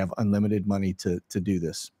they have unlimited money to do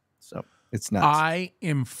this. So it's nuts.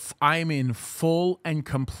 I'm in full and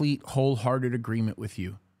complete wholehearted agreement with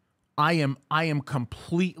you. I am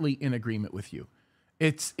completely in agreement with you.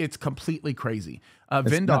 It's completely crazy.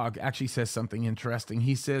 Vindog actually says something interesting.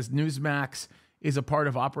 He says Newsmax is a part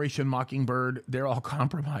of Operation Mockingbird. They're all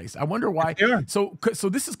compromised. I wonder why. Yeah. So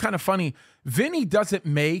this is kind of funny. Vinny doesn't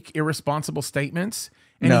make irresponsible statements,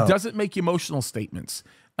 and he doesn't make emotional statements.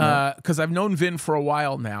 Because I've known Vin for a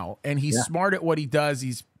while now, and he's smart at what he does.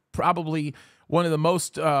 He's probably one of the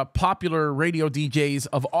most popular radio DJs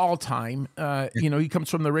of all time. He comes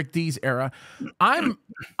from the Rick Dees era.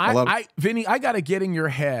 Vinny, I got to get in your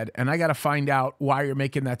head, and I got to find out why you're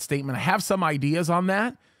making that statement. I have some ideas on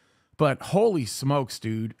that, but holy smokes,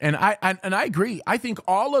 dude. And I agree. I think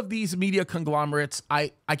all of these media conglomerates,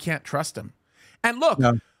 I can't trust them. And look,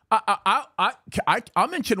 I'll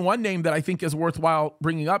mention one name that I think is worthwhile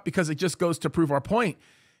bringing up, because it just goes to prove our point.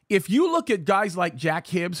 if you look at guys like Jack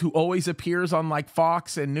Hibbs, who always appears on like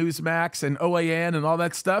Fox and Newsmax and OAN and all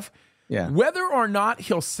that stuff, whether or not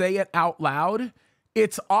he'll say it out loud,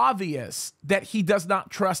 it's obvious that he does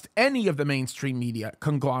not trust any of the mainstream media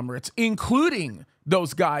conglomerates, including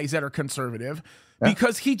those guys that are conservative,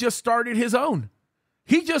 because he just started his own.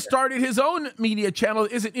 He just started his own media channel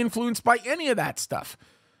that isn't influenced by any of that stuff.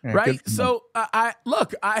 Right. So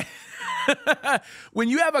when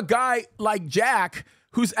you have a guy like Jack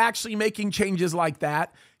who's actually making changes like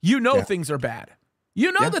that, you know things are bad.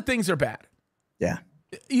 You know that things are bad. Yeah.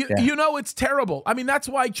 You know it's terrible. I mean, that's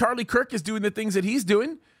why Charlie Kirk is doing the things that he's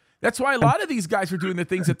doing. That's why a lot of these guys are doing the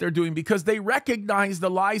things that they're doing, because they recognize the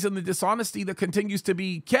lies and the dishonesty that continues to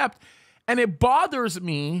be kept. And it bothers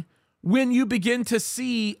me when you begin to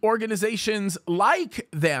see organizations like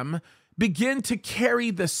them begin to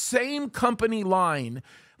carry the same company line.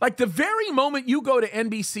 Like the very moment you go to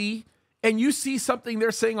NBC and you see something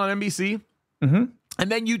they're saying on NBC, and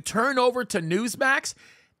then you turn over to Newsmax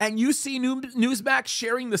and you see Newsmax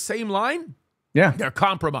sharing the same line, they're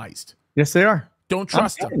compromised. Yes, they are. Don't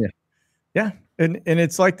trust them. Yeah, and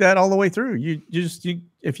it's like that all the way through. You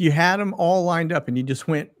if you had them all lined up and you just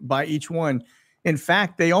went by each one, in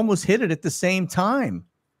fact, they almost hit it at the same time.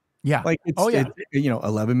 Yeah. Like it's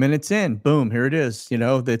 11 minutes in, boom, here it is.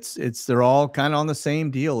 They're all kind of on the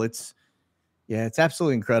same deal. It's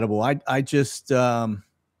absolutely incredible. I just I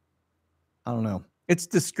don't know. It's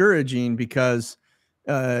discouraging because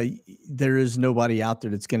there is nobody out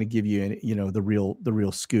there that's going to give you the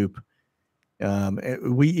real scoop.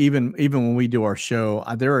 We even when we do our show,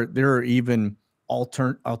 there are even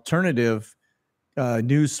alternative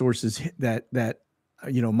news sources that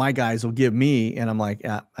my guys will give me, and I'm like,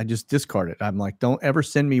 I just discard it. I'm like, don't ever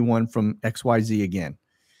send me one from XYZ again,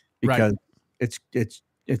 because it's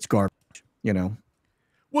garbage,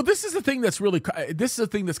 Well, this is the thing that's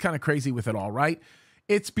kind of crazy with it all, right?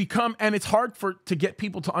 It's become, and it's hard to get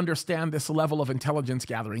people to understand this level of intelligence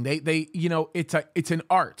gathering. It's an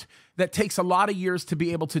art that takes a lot of years to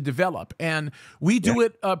be able to develop, and we do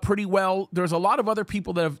it pretty well. There's a lot of other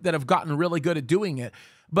people that have gotten really good at doing it,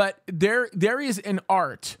 but there is an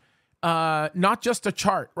art, not just a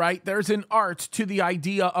chart, right? There's an art to the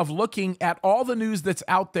idea of looking at all the news that's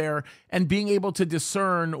out there and being able to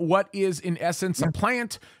discern what is in essence a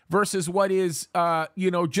plant versus what is,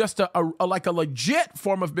 just a legit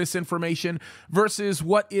form of misinformation versus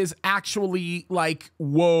what is actually like,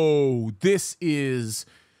 whoa, this is,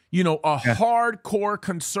 hardcore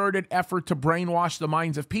concerted effort to brainwash the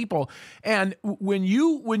minds of people. And when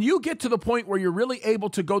you get to the point where you're really able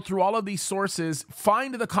to go through all of these sources,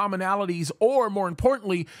 find the commonalities, or more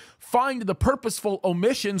importantly, find the purposeful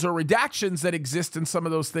omissions or redactions that exist in some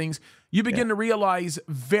of those things, you begin to realize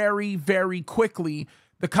very, very quickly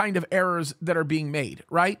the kind of errors that are being made,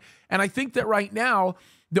 right? And I think that right now,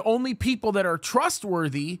 the only people that are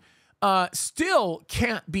trustworthy still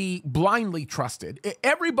can't be blindly trusted.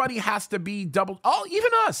 Everybody has to be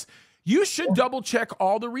even us. You should double check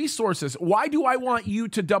all the resources. Why do I want you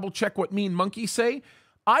to double check what me and Monkey say?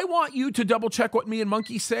 I want you to double check what me and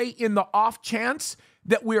Monkey say in the off chance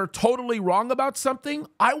that we are totally wrong about something.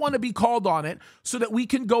 I want to be called on it so that we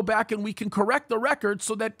can go back and we can correct the record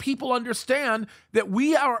so that people understand that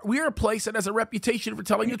we are a place that has a reputation for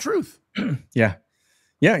telling the truth. Yeah.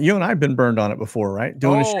 Yeah, you and I have been burned on it before, right?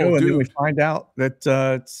 Doing a show, and then we find out that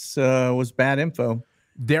it was bad info.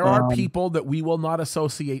 There are people that we will not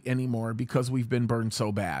associate anymore because we've been burned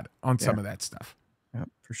so bad on some of that stuff. Yeah,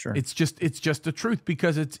 for sure. It's just the truth,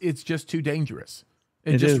 because it's just too dangerous.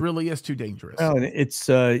 It just really is too dangerous. Well, it's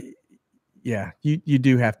you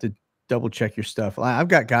do have to double check your stuff. I've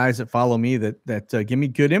got guys that follow me that give me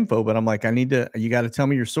good info, but I'm like, you got to tell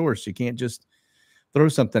me your source. You can't just throw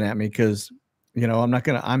something at me, because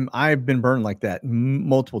I've been burned like that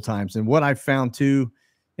multiple times. And what I found too,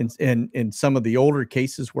 in some of the older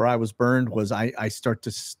cases where I was burned, was I start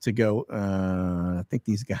to go, I think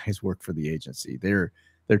these guys work for the agency. They're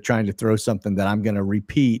trying to throw something that I'm going to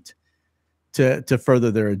repeat to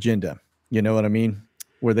further their agenda. You know what I mean?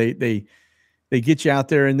 Where they get you out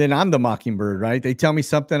there, and then I'm the mockingbird, right? They tell me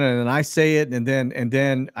something and then I say it, and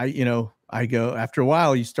then I go, after a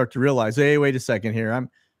while, you start to realize, hey, wait a second here.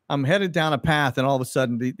 I'm headed down a path, and all of a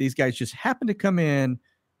sudden these guys just happen to come in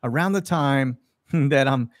around the time that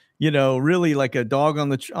I'm, really like a dog on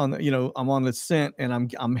the I'm on the scent,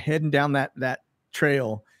 and I'm heading down that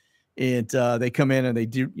trail, and they come in and they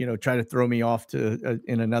do, try to throw me off to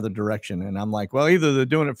in another direction. And I'm like, well, either they're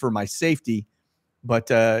doing it for my safety,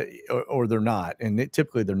 but or they're not. And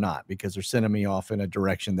typically they're not, because they're sending me off in a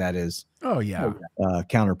direction that is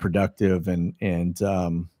counterproductive, and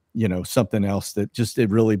something else that just, it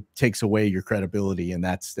really takes away your credibility, and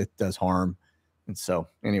it does harm. And so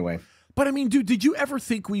anyway. But I mean, dude, did you ever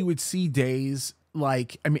think we would see days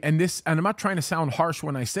like, I mean, and I'm not trying to sound harsh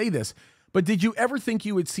when I say this, but did you ever think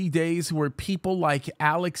you would see days where people like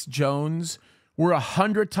Alex Jones were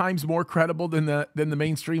 100 times more credible than the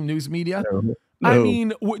mainstream news media? No. I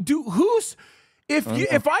mean,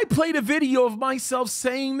 if I played a video of myself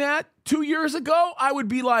saying that 2 years ago, I would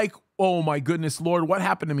be like, oh my goodness, Lord, what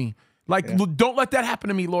happened to me? Like, don't let that happen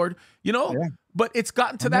to me, Lord. Yeah. But it's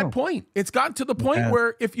gotten to that point. It's gotten to the point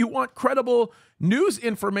where if you want credible news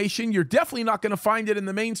information, you're definitely not going to find it in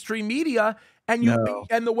the mainstream media. And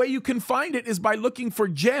and the way you can find it is by looking for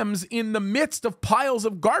gems in the midst of piles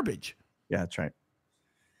of garbage. Yeah, that's right.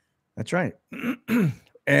 That's right.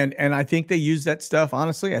 And I think they use that stuff.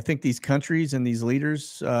 Honestly, I think these countries and these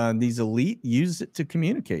leaders, these elite, use it to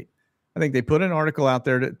communicate. I think they put an article out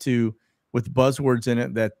there with buzzwords in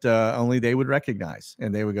it that only they would recognize,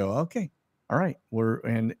 and they would go, okay, all right,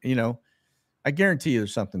 I guarantee you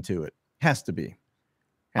there's something to it. Has to be.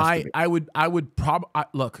 I would probably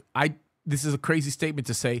look. This is a crazy statement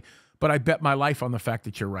to say, but I bet my life on the fact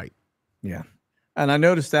that you're right. Yeah, and I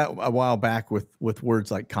noticed that a while back with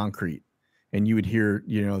words like concrete, and you would hear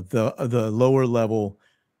the lower level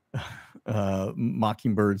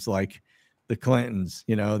mockingbirds like the Clintons,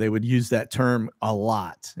 they would use that term a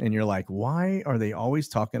lot. And you're like, why are they always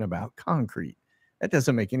talking about concrete? That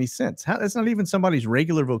doesn't make any sense. That's not even somebody's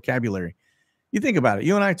regular vocabulary. You think about it.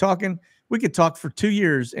 You and I talking, we could talk for 2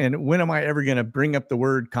 years. And when am I ever going to bring up the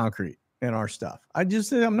word concrete in our stuff? I just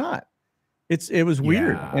said, I'm not. It was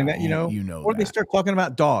weird. And that, or they start talking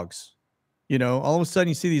about dogs, all of a sudden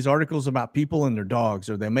you see these articles about people and their dogs,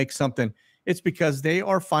 or they make something. It's because they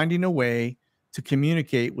are finding a way to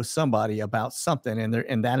communicate with somebody about something,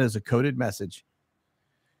 and that is a coded message.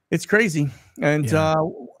 It's crazy. And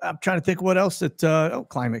I'm trying to think what else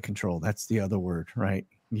climate control. That's the other word, right?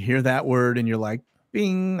 You hear that word and you're like,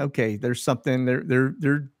 bing, okay, there's something,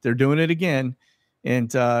 they're doing it again. And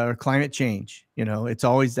climate change, it's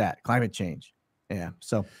always that, climate change. Yeah.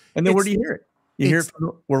 So, and then where do you hear it? You hear it from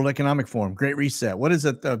the World Economic Forum, Great Reset. What is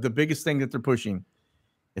it? The biggest thing that they're pushing?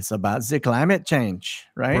 It's about the climate change,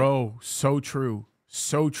 right? Bro, so true.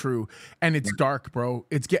 So true. And it's dark, bro.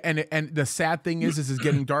 And the sad thing is it's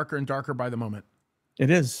getting darker and darker by the moment. It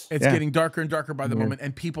is. It's getting darker and darker by the moment,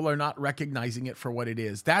 and people are not recognizing it for what it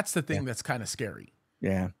is. That's the thing that's kind of scary.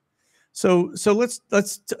 Yeah. So let's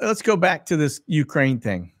go back to this Ukraine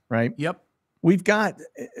thing, right? Yep. We've got,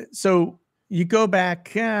 so you go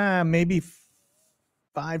back maybe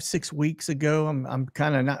 5-6 weeks ago. I'm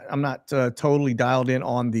not totally dialed in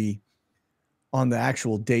on the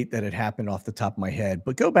actual date that it happened off the top of my head,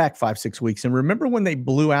 but go back 5-6 weeks and remember when they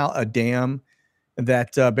blew out a dam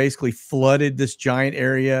that basically flooded this giant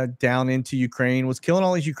area down into Ukraine, was killing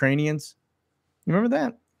all these Ukrainians. You remember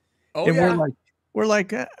that? Oh, and yeah. We're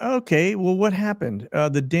like, okay, well, what happened?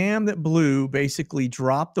 The dam that blew basically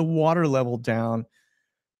dropped the water level down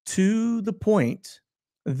to the point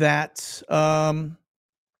that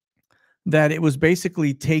that it was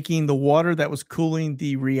basically taking the water that was cooling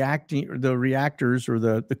the reactors or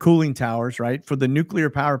the cooling towers, right, for the nuclear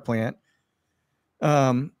power plant.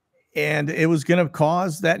 And it was going to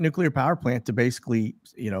cause that nuclear power plant to basically,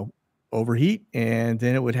 overheat, and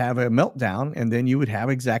then it would have a meltdown, and then you would have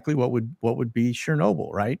exactly what would be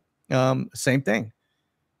Chernobyl, right? Same thing.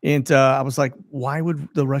 And I was like, why would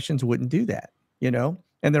the Russians wouldn't do that?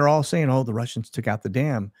 And they're all saying, oh, the Russians took out the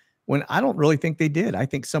dam, when I don't really think they did. I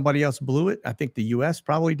think somebody else blew it. I think the US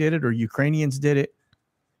probably did it, or Ukrainians did it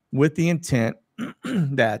with the intent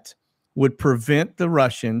that would prevent the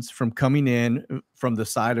Russians from coming in from the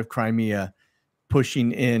side of Crimea,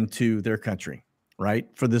 pushing into their country, right?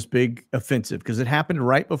 For this big offensive, because it happened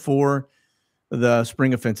right before the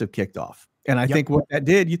spring offensive kicked off. And I think what that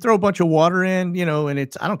did, you throw a bunch of water in, and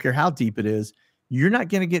I don't care how deep it is, you're not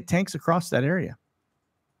going to get tanks across that area.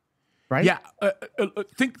 Right? Yeah.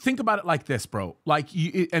 Think about it like this, bro. Like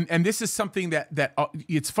and this is something that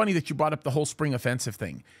it's funny that you brought up the whole spring offensive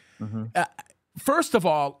thing. Mm-hmm. First of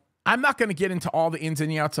all, I'm not going to get into all the ins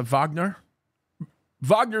and outs of Wagner.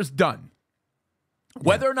 Wagner's done.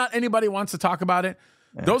 Whether or not anybody wants to talk about it,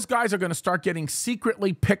 those guys are going to start getting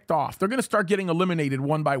secretly picked off. They're going to start getting eliminated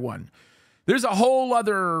one by one. There's a whole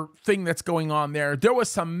other thing that's going on there. There was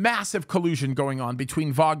some massive collusion going on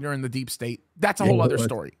between Wagner and the deep state. That's a whole other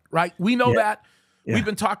story, right? We know that. Yeah. We've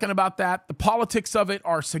been talking about that. The politics of it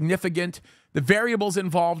are significant. The variables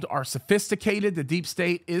involved are sophisticated. The deep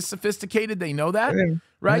state is sophisticated. They know that,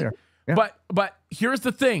 right? Yeah. But here's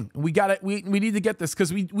the thing. We need to get this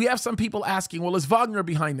because we have some people asking, well, is Wagner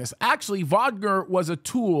behind this? Actually, Wagner was a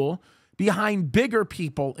tool behind bigger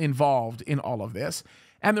people involved in all of this.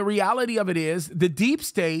 And the reality of it is the deep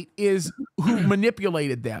state is who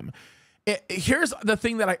manipulated them. Here's the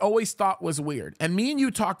thing that I always thought was weird. And me and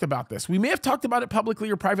you talked about this. We may have talked about it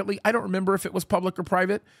publicly or privately. I don't remember if it was public or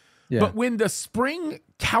private. Yeah. But when the spring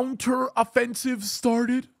counter-offensive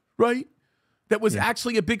started, right, that was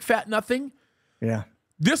actually a big fat nothing. Yeah.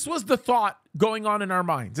 This was the thought going on in our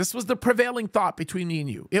minds. This was the prevailing thought between me and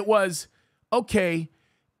you. It was, okay,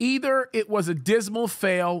 either it was a dismal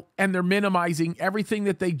fail and they're minimizing everything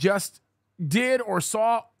that they just did or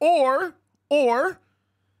saw, or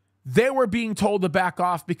they were being told to back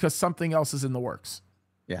off because something else is in the works.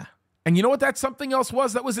 Yeah. And you know what that something else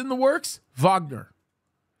was that was in the works? Wagner.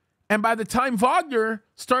 And by the time Wagner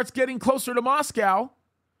starts getting closer to Moscow,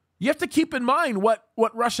 you have to keep in mind what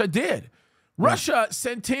Russia did. Russia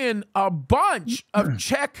sent in a bunch of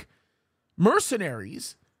Czech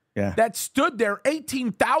mercenaries that stood there,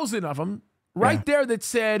 18,000 of them, there that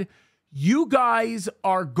said, you guys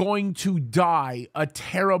are going to die a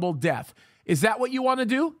terrible death. Is that what you want to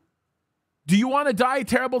do? Do you want to die a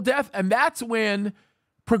terrible death? And that's when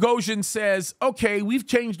Prigozhin says, okay, we've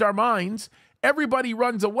changed our minds. Everybody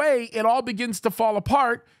runs away. It all begins to fall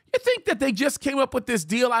apart. You think that they just came up with this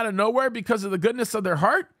deal out of nowhere because of the goodness of their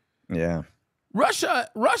heart? Yeah.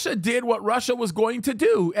 Russia did what Russia was going to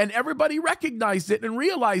do, and everybody recognized it and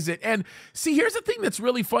realized it. And see, here's the thing that's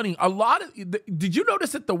really funny. Did you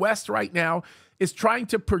notice that the West right now is trying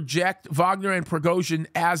to project Wagner and Prigozhin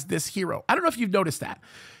as this hero? I don't know if you've noticed that.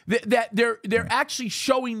 That they're actually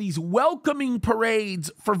showing these welcoming parades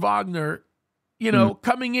for Wagner,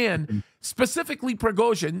 coming in, specifically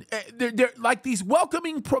Prigozhin. They're like these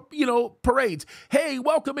welcoming, parades. Hey,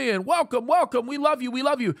 welcome in, welcome. We love you. We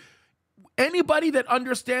love you. Anybody that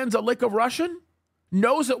understands a lick of Russian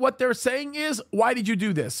knows that what they're saying is, why did you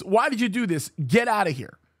do this? Why did you do this? Get out of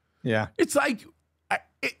here. Yeah. It's like,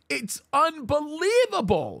 it's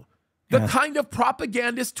unbelievable. The kind of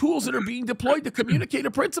propagandist tools that are being deployed to communicate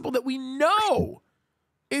a principle that we know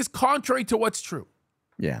is contrary to what's true.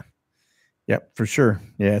 Yeah. Yep, for sure.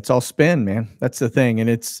 Yeah, it's all spin, man. That's the thing. And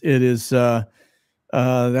it is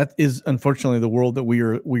that is unfortunately the world that we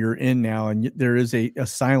are in now. And there is a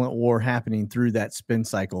silent war happening through that spin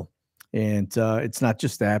cycle. And it's not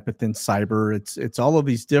just that, but then cyber, it's all of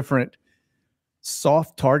these different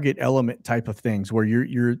soft target element type of things where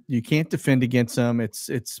you can't defend against them.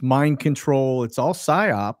 It's mind control. It's all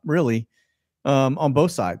psyop really, on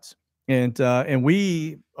both sides. And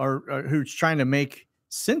we are who's trying to make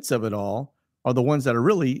sense of it all are the ones that are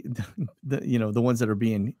really the ones that are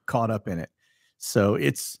being caught up in it. So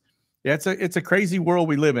it's a crazy world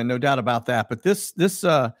we live in, no doubt about that. But this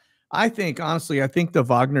I think the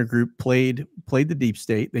Wagner Group played the deep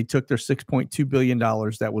state. They took their $6.2 billion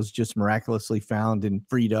that was just miraculously found and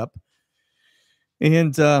freed up.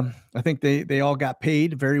 And I think they all got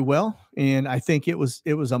paid very well. And I think it was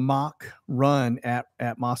a mock run at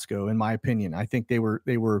Moscow, in my opinion. I think they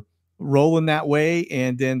were rolling that way,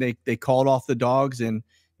 and then they called off the dogs, and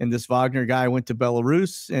this Wagner guy went to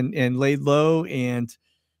Belarus and laid low,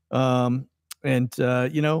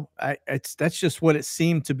 that's just what it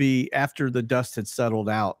seemed to be after the dust had settled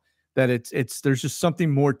out, that there's just something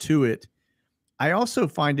more to it. I also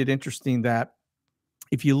find it interesting that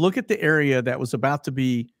if you look at the area that was about to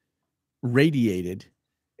be radiated,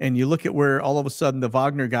 and you look at where all of a sudden the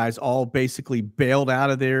Wagner guys all basically bailed out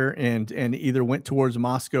of there and either went towards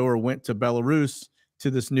Moscow or went to Belarus, to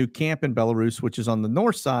this new camp in Belarus, which is on the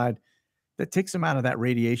north side, that takes them out of that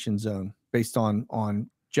radiation zone based on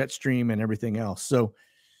jet stream and everything else. So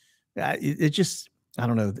it just, I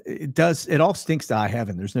don't know, it all stinks to high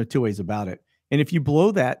heaven. There's no two ways about it. And if you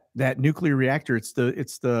blow that nuclear reactor, it's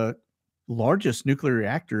the largest nuclear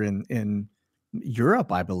reactor in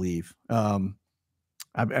Europe, I believe.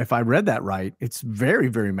 If I read that right, it's very,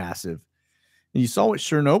 very massive. And you saw what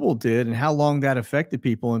Chernobyl did and how long that affected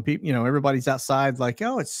people. And people, everybody's outside like,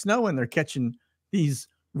 oh, it's snowing. They're catching these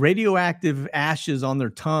radioactive ashes on their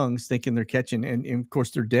tongues, thinking they're catching, and of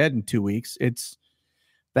course they're dead in 2 weeks.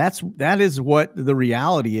 That is what the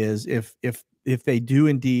reality is if they do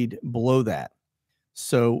indeed blow that.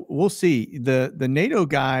 So we'll see. The NATO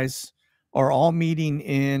guys are all meeting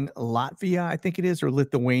in Latvia, I think it is, or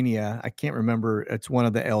Lithuania. I can't remember. It's one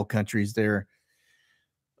of the L countries there,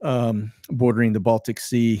 bordering the Baltic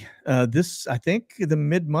Sea. I think the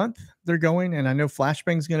mid-month they're going, and I know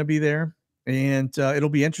Flashbang's going to be there. And it'll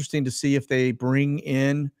be interesting to see if they bring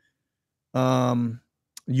in,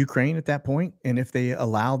 Ukraine at that point. And if they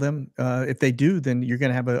allow them, if they do, then you're going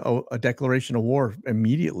to have a declaration of war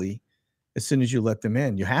immediately as soon as you let them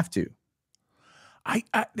in. You have to. I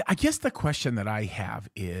guess the question that I have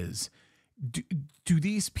is, do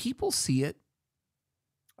these people see it?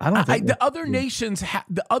 I don't think the other nations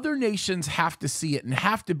have to see it and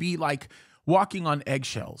have to be like walking on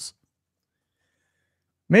eggshells.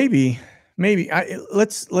 Maybe.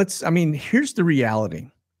 I mean, here's the reality.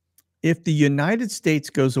 If the United States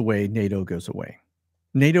goes away, NATO goes away.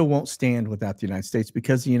 NATO won't stand without the United States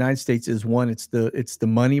because the United States is one. It's the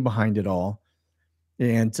money behind it all,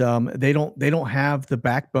 and they don't have the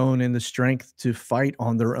backbone and the strength to fight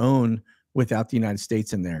on their own without the United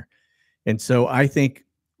States in there. And so I think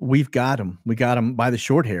we've got them. We got them by the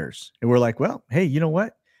short hairs, and we're like, well, hey, you know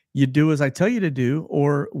what? You do as I tell you to do,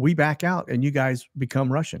 or we back out and you guys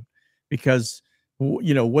become Russian, because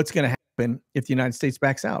what's going to happen if the United States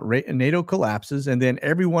backs out? NATO collapses, and then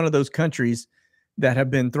every one of those countries that have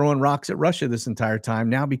been throwing rocks at Russia this entire time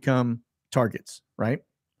now become targets, right?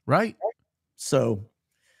 Right. So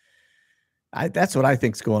that's what I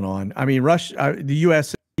think's going on. I mean, the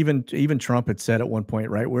U.S., even Trump had said at one point,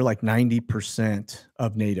 right? We're like 90%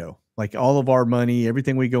 of NATO, like all of our money,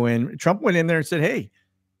 everything we go in. Trump went in there and said, hey,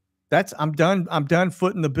 I'm done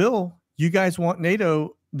footing the bill. You guys want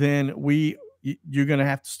NATO, then you're going to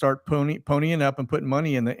have to start ponying up and putting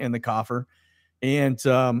money in the coffer. And,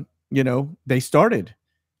 they started.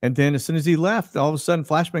 And then as soon as he left, all of a sudden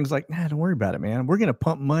Flashbang's like, nah, don't worry about it, man. We're going to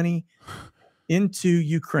pump money into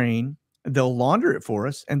Ukraine. They'll launder it for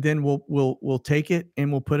us. And then we'll take it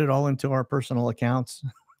and we'll put it all into our personal accounts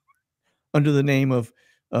under the name of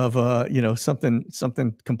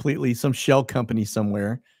something completely, some shell company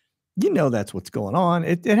somewhere. That's what's going on.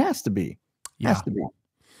 It has to be. Yeah. Has to be.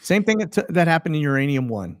 Same thing that happened in Uranium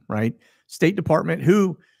One, right? State Department,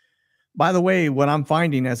 who, by the way, what I'm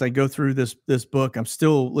finding as I go through this book, I'm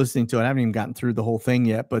still listening to it. I haven't even gotten through the whole thing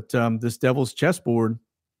yet, but this devil's chessboard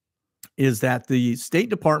is that the State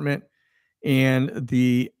Department and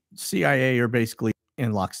the CIA are basically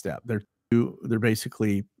in lockstep. They're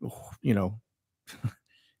basically,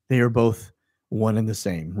 they are both one and the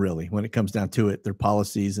same, really, when it comes down to it. Their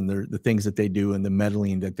policies and the things that they do and the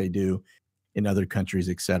meddling that they do in other countries,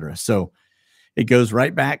 et cetera. So it goes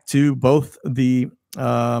right back to both the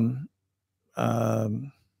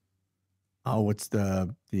what's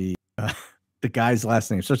the guy's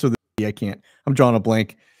last name? Starts with the I'm drawing a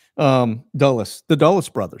blank. Dulles, the Dulles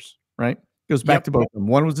brothers, right? Goes back to both of them.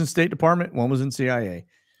 One was in State Department, one was in CIA.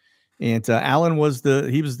 And Allen was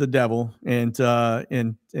the devil, and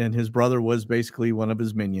his brother was basically one of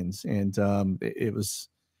his minions. And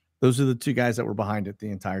those are the two guys that were behind it the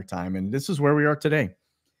entire time. And this is where we are today.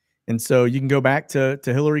 And so you can go back to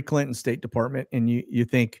Hillary Clinton's State Department, and you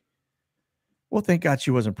think, well, thank God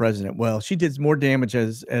she wasn't president. Well, she did more damage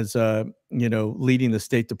as leading the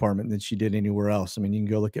State Department than she did anywhere else. I mean, you can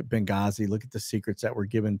go look at Benghazi, look at the secrets that were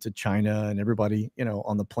given to China and everybody,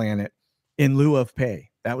 on the planet in lieu of pay.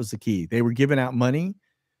 That was the key. They were giving out money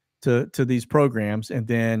to these programs, and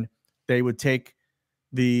then they would take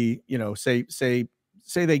the, say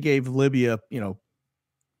they gave Libya,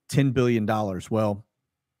 $10 billion. Well,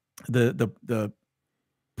 the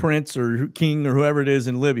prince or king or whoever it is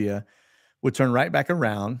in Libya would turn right back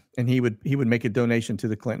around, and he would make a donation to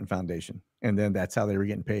the Clinton Foundation. And then that's how they were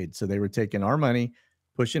getting paid. So they were taking our money,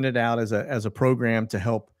 pushing it out as a program to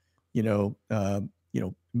help,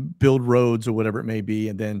 build roads or whatever it may be.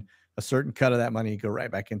 And then a certain cut of that money go right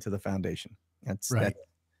back into the foundation. That's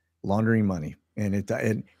laundering money.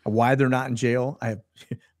 And why they're not in jail,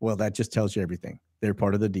 that just tells you everything. They're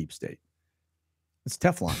part of the deep state. It's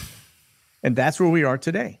Teflon. And that's where we are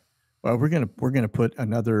today. Well, we're gonna put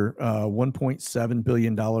another $1.7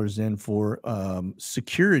 billion in for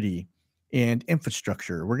security and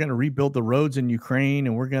infrastructure. We're gonna rebuild the roads in Ukraine,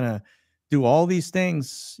 and we're gonna do all these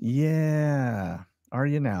things. Yeah, are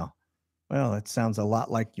you now? Well, it sounds a lot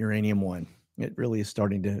like Uranium One. It really is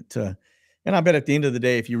starting to. And I bet at the end of the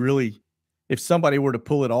day, if somebody were to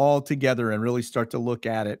pull it all together and really start to look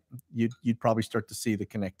at it, you'd probably start to see the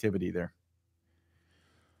connectivity there.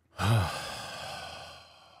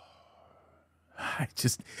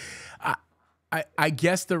 I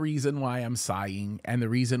guess the reason why I'm sighing and the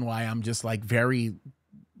reason why I'm just like very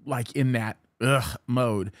like in that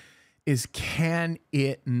mode is, can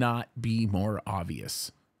it not be more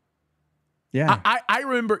obvious? Yeah. I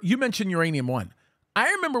remember you mentioned Uranium One.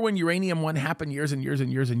 I remember when Uranium One happened years and years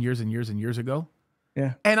and years and years and years and years ago.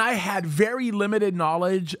 Yeah. And I had very limited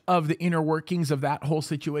knowledge of the inner workings of that whole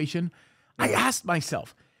situation. I asked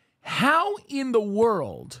myself, how in the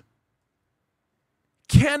world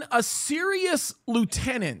can a serious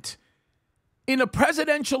lieutenant in a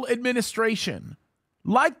presidential administration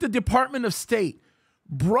like the Department of State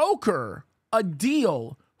broker a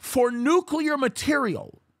deal for nuclear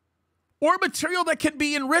material or material that can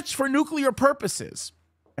be enriched for nuclear purposes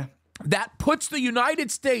that puts the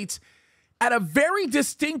United States at a very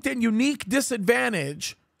distinct and unique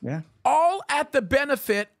disadvantage, all at the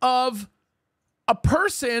benefit of a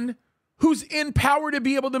person who's in power to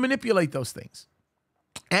be able to manipulate those things?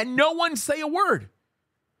 And no one say a word.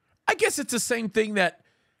 I guess it's the same thing that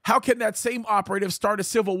how can that same operative start a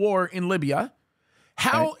civil war in Libya?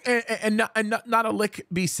 How, and not a lick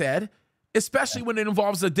be said, especially when it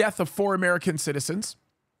involves the death of 4 American citizens,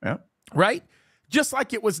 right? Just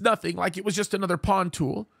like it was nothing, like it was just another pawn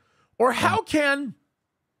tool. Or how can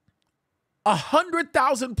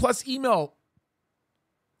 100,000 plus email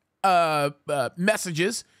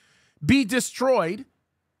messages be destroyed?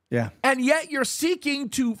 And yet you're seeking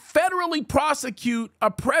to federally prosecute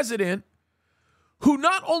a president who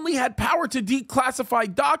not only had power to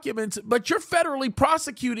declassify documents, but you're federally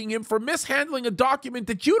prosecuting him for mishandling a document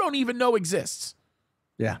that you don't even know exists.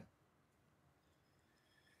 That's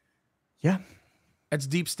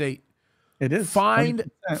deep state. It is. Find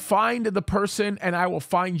the person and I will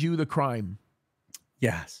find you the crime.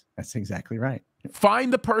 Yes, that's exactly right.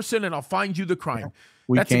 Find the person and I'll find you the crime.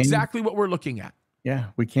 That's exactly what we're looking at.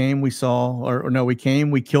 We came, we saw, or no, we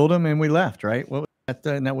came, we killed him, and we left, right? What was that?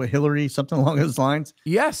 And that with Hillary, something along those lines?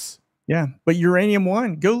 Yes. But Uranium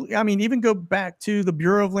One, even go back to the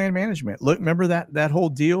Bureau of Land Management. Look, remember that whole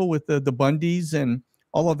deal with the Bundys and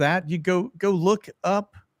all of that? You go look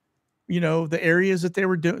up, the areas that they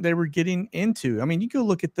were getting into. I mean, you go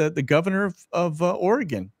look at the governor of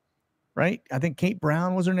Oregon, right? I think Kate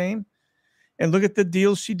Brown was her name. And look at the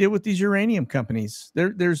deals she did with these uranium companies.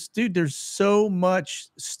 There's so much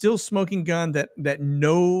still smoking gun that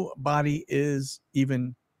nobody is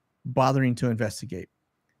even bothering to investigate.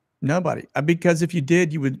 Nobody, because if you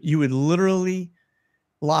did, you would literally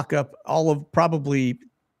lock up all of probably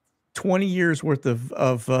 20 years worth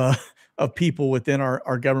of people within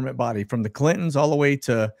our government body, from the Clintons all the way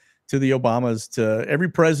to the Obamas, to every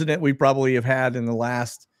president we probably have had in the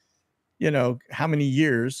last, how many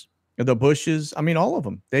years. The Bushes, I mean, all of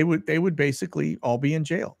them, they would basically all be in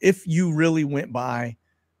jail if you really went by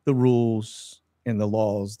the rules and the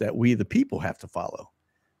laws that we, the people, have to follow.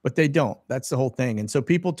 But they don't. That's the whole thing. And so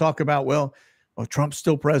people talk about, well, Trump's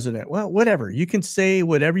still president. Well, whatever. You can say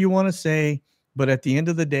whatever you want to say, but at the end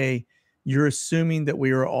of the day, you're assuming that we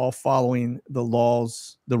are all following the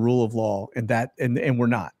laws, the rule of law, and we're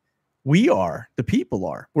not. We are. The people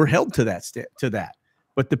are. We're held to that.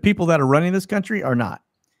 But the people that are running this country are not.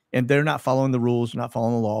 And they're not following the rules, not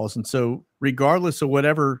following the laws. And so regardless of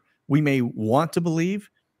whatever we may want to believe,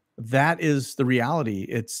 that is the reality.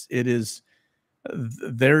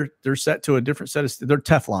 They're set to a different set of, they're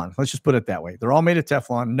Teflon. Let's just put it that way. They're all made of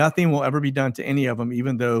Teflon. Nothing will ever be done to any of them,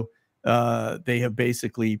 even though they have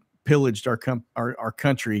basically pillaged our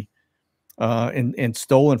country and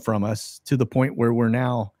stolen from us to the point where we're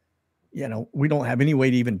now, we don't have any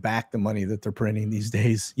way to even back the money that they're printing these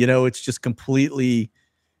days. It's just completely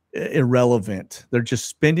irrelevant. They're just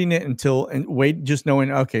spending it just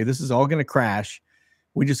knowing, okay, this is all going to crash.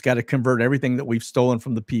 We just got to convert everything that we've stolen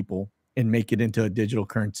from the people and make it into a digital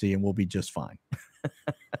currency, and we'll be just fine.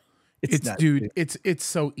 It's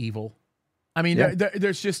so evil. I mean,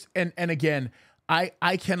 there's just, and again,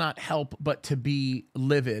 I cannot help but to be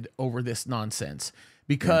livid over this nonsense,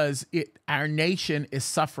 because our nation is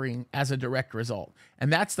suffering as a direct result.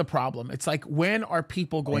 And that's the problem. It's like, when are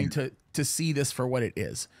people going to see this for what it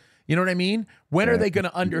is? You know what I mean? When are they going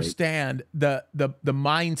to understand the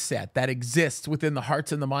mindset that exists within the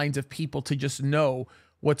hearts and the minds of people to just know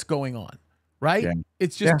what's going on? Right?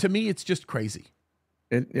 It's just, to me, it's just crazy.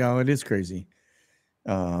 It is crazy.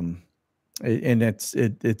 And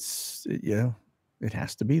it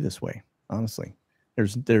has to be this way. Honestly,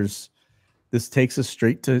 this takes us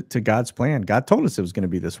straight to God's plan. God told us it was going to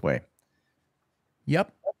be this way.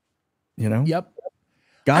 Yep. Yep.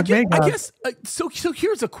 I guess. So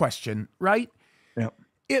here's a question, right? Yeah.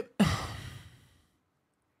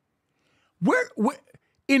 Where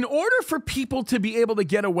in order for people to be able to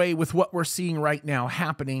get away with what we're seeing right now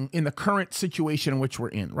happening in the current situation in which we're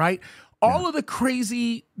in, right? All of the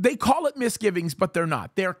crazy, they call it misgivings, but they're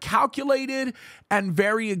not. They're calculated and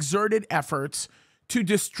very exerted efforts to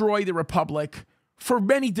destroy the republic for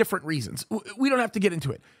many different reasons. We don't have to get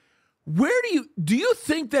into it. Where do you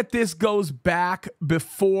think that this goes back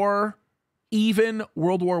before even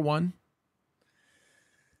World War I?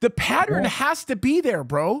 The pattern has to be there,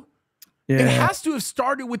 bro. It has to have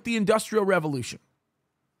started with the Industrial Revolution.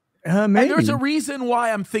 And there's a Maybe. reason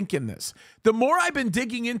why I'm thinking this. The more I've been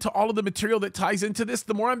digging into all of the material that ties into this,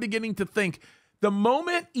 the more I'm beginning to think the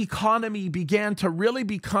moment economy began to really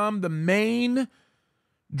become the main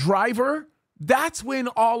driver, that's when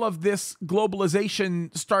all of this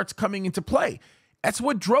globalization starts coming into play. That's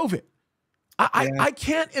what drove it. I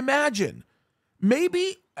can't imagine.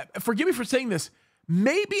 Maybe, forgive me for saying this,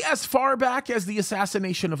 maybe as far back as the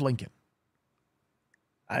assassination of Lincoln.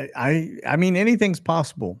 I mean, anything's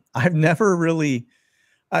possible. I've never really,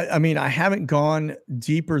 I mean, I haven't gone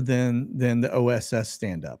deeper than the OSS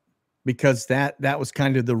stand up, because that was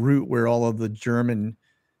kind of the route where all of the German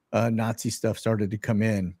Nazi stuff started to come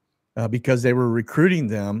in, because they were recruiting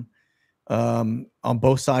them on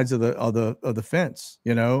both sides of the fence,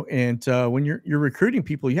 you know. And when you're recruiting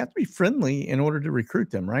people, you have to be friendly in order to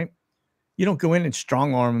recruit them, right? You don't go in and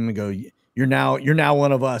strong arm them and go, you're now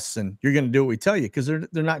one of us, and you're going to do what we tell you, because they're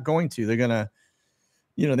not going to. They're going to,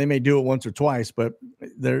 you know, they may do it once or twice, but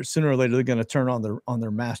they're sooner or later they're going to turn on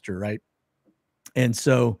their master, right? And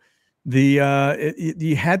so you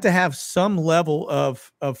had to have some level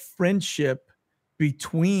of friendship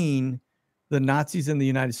between the Nazis and the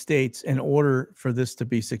United States in order for this to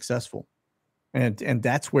be successful. And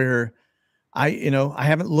that's where I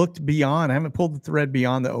haven't looked beyond. I haven't pulled the thread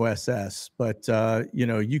beyond the OSS, but you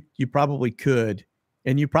know, you probably could,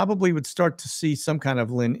 and you probably would start to see some kind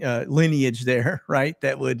of lineage there, right?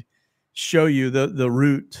 That would show you the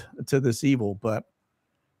root to this evil. But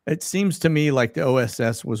it seems to me like the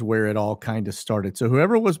OSS was where it all kind of started. So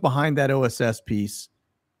whoever was behind that OSS piece,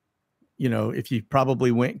 you know, if you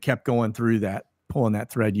probably kept going through that, pulling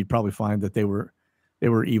that thread, you'd probably find that they were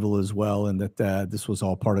evil as well, and that this was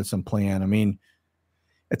all part of some plan. I mean,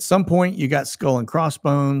 at some point you got Skull and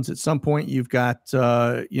Crossbones. At some point you've got,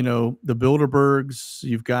 you know, the Bilderbergs.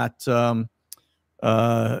 You've got,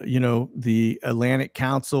 you know, the Atlantic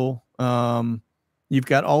Council. You've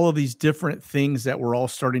got all of these different things that were all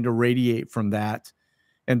starting to radiate from that.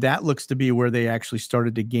 And that looks to be where they actually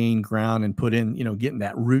started to gain ground and put in, you know, getting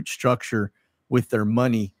that root structure with their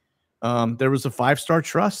money. There was a 5-star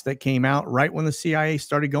trust that came out right when the CIA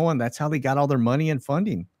started going. That's how they got all their money and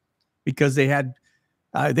funding, because they had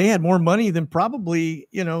more money than probably,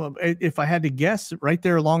 you know, if I had to guess, right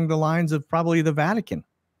there along the lines of probably the Vatican,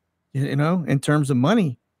 you know, in terms of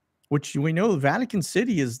money, which we know the Vatican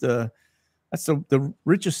City is the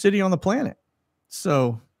richest city on the planet.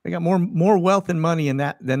 So they got more wealth and money in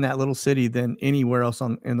that little city than anywhere else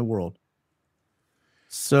in the world.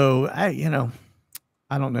 So I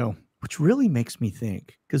don't know, which really makes me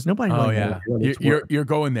think, because nobody really knows. You're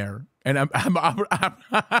going there, and I'm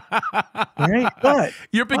right, but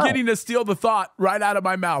you're beginning to steal the thought right out of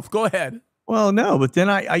my mouth. Go ahead. Well, no, but then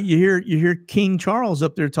you hear King Charles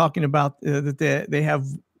up there talking about that they have,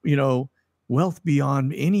 you know, wealth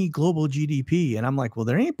beyond any global GDP, and I'm like, well,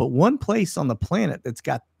 there ain't but one place on the planet that's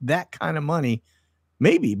got that kind of money,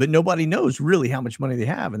 maybe, but nobody knows really how much money they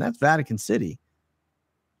have, and that's Vatican City.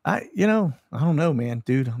 I don't know, man,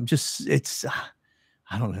 dude.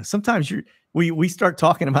 I don't know. Sometimes we start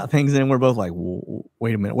talking about things and we're both like,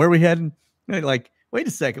 wait a minute, where are we heading? Like, wait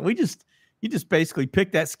a second. You just basically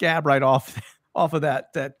picked that scab right off of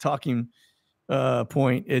that talking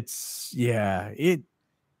point.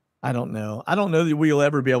 I don't know. I don't know that we'll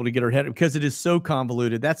ever be able to get our head, because it is so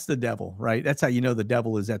convoluted. That's the devil, right? That's how you know the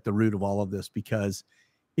devil is at the root of all of this, because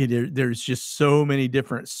there's just so many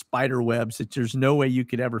different spider webs that there's no way you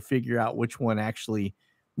could ever figure out which one actually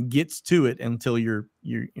gets to it until you're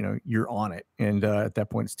on it. And at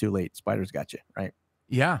that point, it's too late. Spiders got you, right?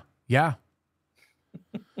 Yeah.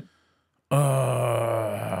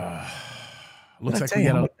 Looks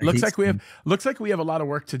like we have a lot of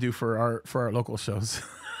work to do for our local shows.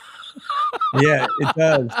 Yeah, it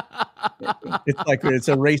does. It's like it's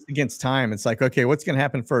a race against time. It's like, okay, what's going to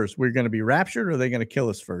happen first? We're going to be raptured, or are they going to kill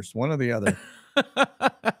us first? One or the other.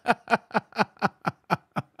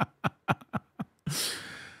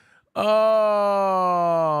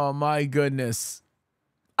 Oh my goodness.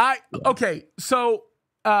 Okay, so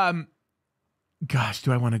gosh,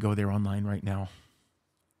 do I want to go there online right now?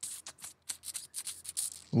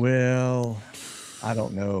 Well, I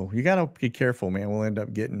don't know. You got to be careful, man. We'll end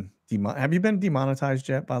up getting have you been demonetized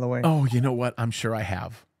yet, by the way? Oh, you know what? I'm sure I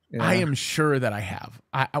have. Yeah. I am sure that I have.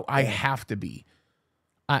 I have to be.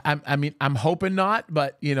 I mean, I'm hoping not,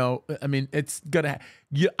 but you know, I mean, it's gonna.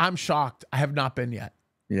 I'm shocked. I have not been yet.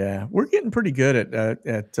 Yeah, we're getting pretty good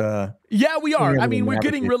at. Yeah, we are. I mean, we're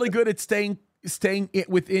getting really good at staying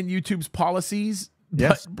within YouTube's policies.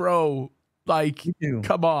 Yes, but bro, like,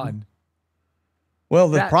 come on. Well,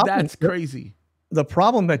 that's crazy. The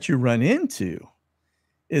problem that you run into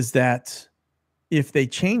is that if they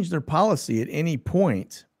change their policy at any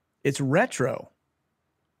point, it's retro.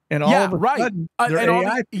 And all Yeah, of a right. sudden, And their all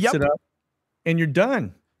AI picks yep. it up, and you're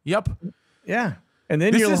done. Yep. Yeah. And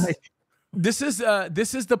then This you're is- like, This is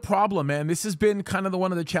the problem, man. This has been kind of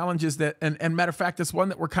one of the challenges that, and matter of fact, it's one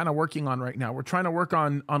that we're kind of working on right now. We're trying to work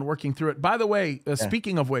on working through it. By the way,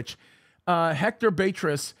 speaking of which, Hector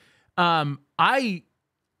Beatrice, I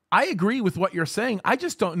agree with what you're saying. I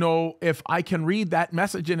just don't know if I can read that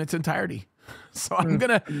message in its entirety. So I'm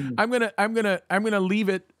gonna leave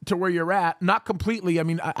it to where you're at. Not completely. I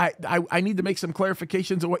mean, I need to make some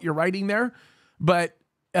clarifications of what you're writing there, but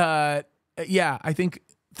yeah, I think.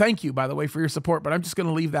 Thank you, by the way, for your support, but I'm just going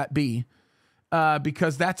to leave that be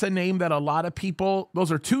because that's a name that a lot of people. Those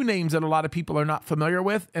are two names that a lot of people are not familiar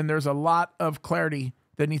with, and there's a lot of clarity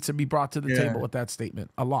that needs to be brought to the table with that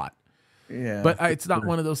statement. A lot. yeah. But it's not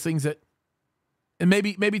one of those things that. And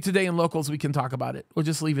maybe today in locals we can talk about it. We'll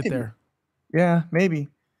just leave it there. Yeah, maybe.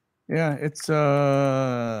 Yeah, it's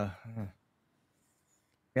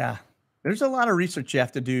yeah. There's a lot of research you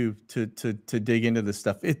have to do to dig into this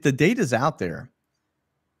stuff. The data's out there.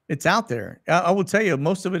 It's out there. I will tell you,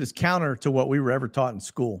 most of it is counter to what we were ever taught in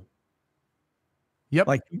school. Yep.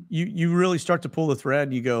 Like you really start to pull the thread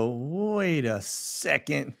and you go, wait a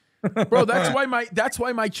second. Bro, that's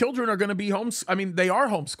why my children are going to be I mean, they are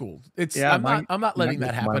homeschooled. I'm not letting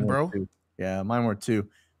that happen, bro. Yeah, mine were too.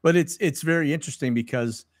 But it's very interesting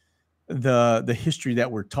because the history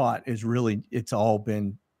that we're taught is really, it's all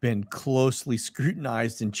been closely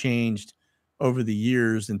scrutinized and changed over the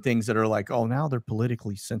years, and things that are like, oh, now they're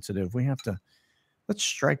politically sensitive. Let's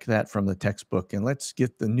strike that from the textbook and let's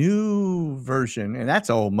get the new version. And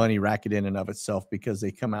that's all money racket in and of itself, because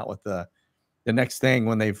they come out with the next thing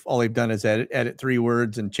when all they've done is edit 3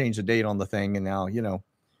 words and change the date on the thing. And now,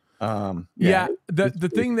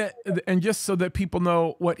 the thing that, and just so that people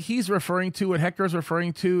know what he's referring to, what Hector's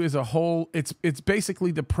referring to is it's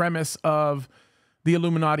basically the premise of the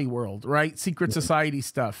Illuminati world, right? Secret society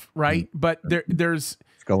stuff, right? But there's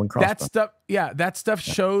that stuff. Yeah, that stuff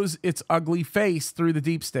shows its ugly face through the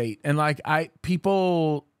deep state, and like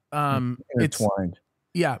people, intertwined.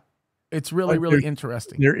 It's really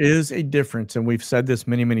interesting. There is a difference, and we've said this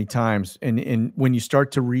many times. And when you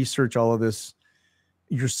start to research all of this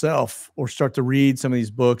yourself, or start to read some of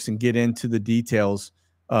these books and get into the details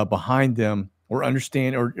behind them, or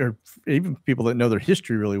understand, or even people that know their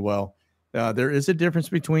history really well. There is a difference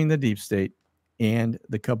between the deep state and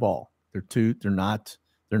the cabal. They're not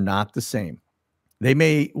the same. They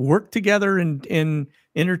may work together and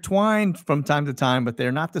intertwine from time to time, but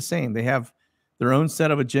they're not the same. They have their own set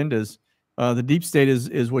of agendas. The deep state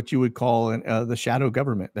is what you would call the shadow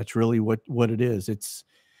government. That's really what it is. It's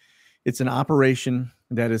an operation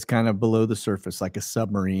that is kind of below the surface, like a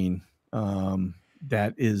submarine,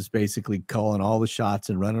 that is basically calling all the shots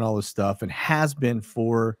and running all the stuff, and has been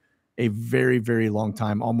for a very, very long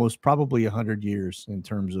time, almost probably 100 years in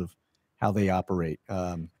terms of how they operate.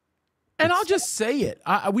 And I'll just say it.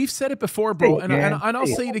 We've said it before, bro, and I'll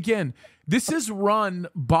say it again. This is run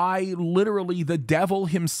by literally the devil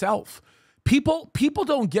himself. People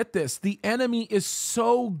don't get this. The enemy is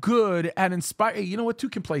so good at inspiring. You know what? 2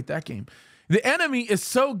 can play that game. The enemy is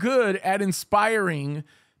so good at inspiring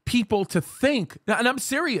people to think. And I'm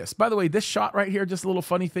serious. By the way, this shot right here, just a little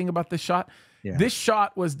funny thing about this shot. Yeah. This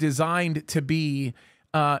shot was designed to be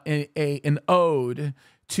an ode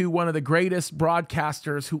to one of the greatest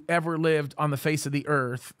broadcasters who ever lived on the face of the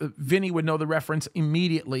earth. Vinny would know the reference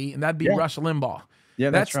immediately, and that'd be Rush Limbaugh.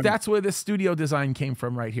 Yeah, that's where this studio design came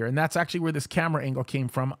from right here, and that's actually where this camera angle came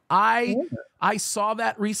from. I saw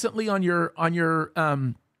that recently on your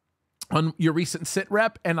recent sit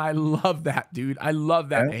rep, and I love that, dude. I love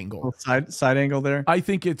that angle. Side angle there. I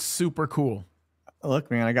think it's super cool.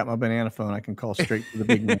 Look, man, I got my banana phone. I can call straight to the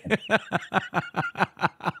big man.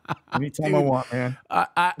 Anytime dude, I want, man.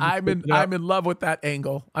 I'm in love with that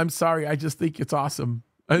angle. I'm sorry. I just think it's awesome.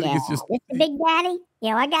 I think it's just Mr. Big Daddy.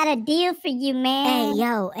 Yo, I got a deal for you, man.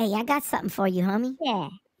 Hey, I got something for you, homie.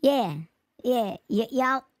 Yeah.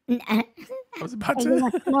 Y'all. I was about to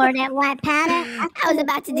explore that white powder. I was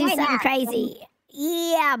about to do something crazy.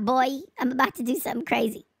 Yeah, boy. I'm about to do something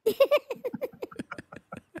crazy.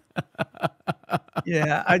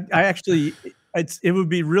 Yeah, I actually, it would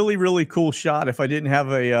be really, really cool shot if I didn't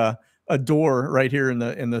have a door right here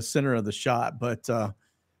in the center of the shot. But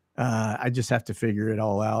I just have to figure it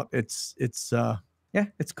all out. It's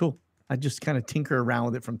cool. I just kind of tinker around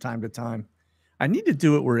with it from time to time. I need to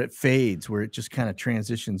do it where it fades, where it just kind of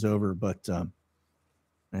transitions over. But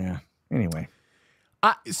yeah. Anyway.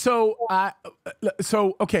 So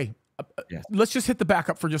okay. Yes. Let's just hit the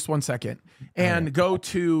backup for just 1 second and go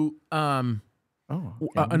to Oh,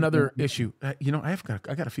 okay. Another issue. I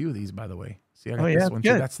got a few of these, by the way. See, I got Oh, this yeah, one.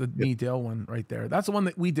 good. That's the me Dale one right there. That's the one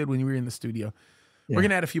that we did when we were in the studio. Yeah. We're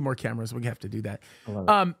gonna add a few more cameras. We have to do that. I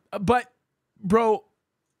love it. But bro,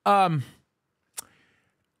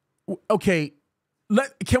 okay.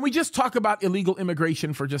 Can we just talk about illegal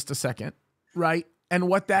immigration for just a second, right? And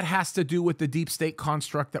what that has to do with the deep state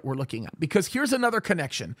construct that we're looking at. Because here's another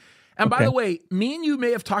connection. And by the way, me and you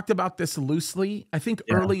may have talked about this loosely. I think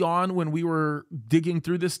early on when we were digging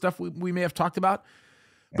through this stuff, we may have talked about.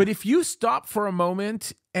 Yeah. But if you stop for a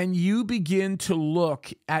moment and you begin to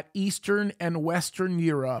look at Eastern and Western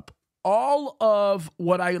Europe, all of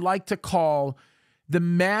what I like to call the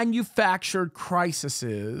manufactured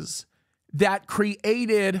crises that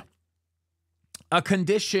created a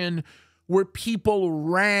condition where people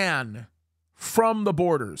ran from the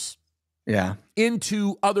borders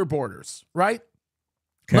into other borders, right?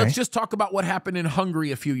 Okay. Let's just talk about what happened in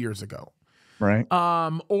Hungary a few years ago. Right.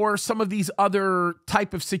 Or some of these other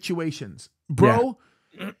type of situations. Bro,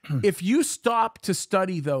 if you stop to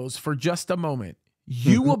study those for just a moment,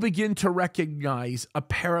 you will begin to recognize a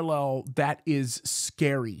parallel that is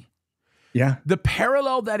scary. Yeah. The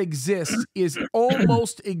parallel that exists is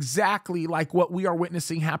almost exactly like what we are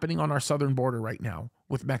witnessing happening on our southern border right now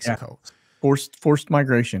with Mexico. Yeah. Forced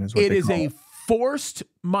migration is what it is. It is a forced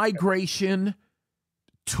migration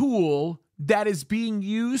tool that is being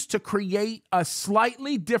used to create a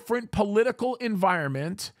slightly different political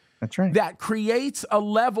environment. That's right. That creates a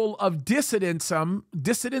level of dissidency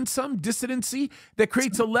that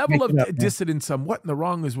creates a level of dissidency. What in the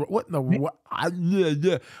world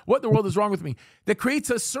is wrong with me? That creates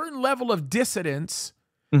a certain level of dissidence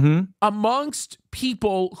amongst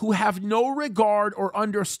people who have no regard or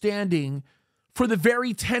understanding for the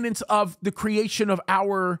very tenets of the creation of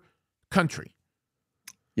our country.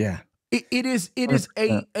 Yeah. It is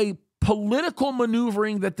a political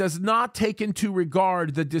maneuvering that does not take into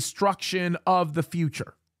regard the destruction of the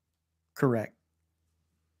future. Correct.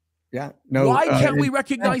 Yeah. No. Why can't we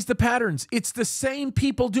recognize the patterns? It's the same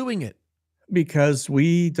people doing it. Because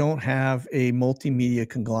we don't have a multimedia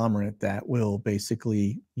conglomerate that will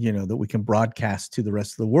basically, that we can broadcast to the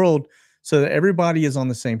rest of the world so that everybody is on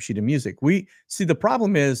the same sheet of music. We see the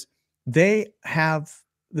problem is they have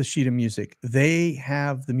the sheet of music. They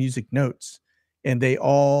have the music notes. And they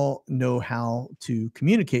all know how to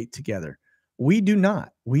communicate together. We do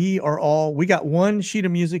not. We got one sheet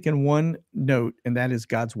of music and one note, and that is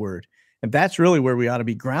God's word. And that's really where we ought to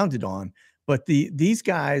be grounded on. But these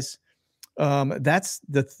guys, that's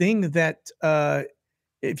the thing that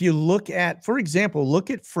if you look at, for example, look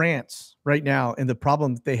at France right now and the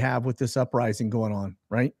problem that they have with this uprising going on,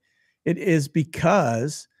 right? It is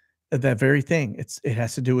because that very thing. It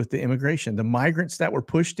has to do with the immigration, the migrants that were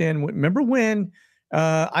pushed in. Remember when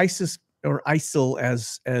ISIS or ISIL,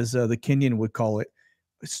 as the Kenyan would call it,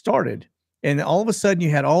 started, and all of a sudden you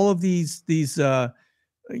had all of these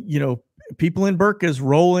people in burqas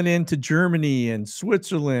rolling into Germany and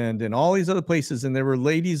Switzerland and all these other places, and there were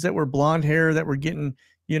ladies that were blonde hair that were getting,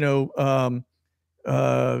 I'm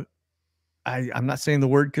not saying the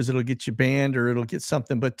word because it'll get you banned or it'll get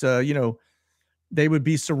something, but they would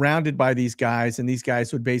be surrounded by these guys, and these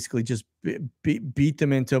guys would basically just beat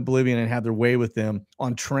them into oblivion and have their way with them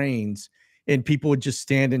on trains. And people would just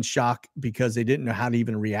stand in shock because they didn't know how to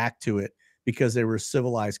even react to it because they were a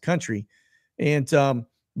civilized country. And,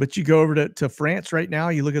 but you go over to France right now,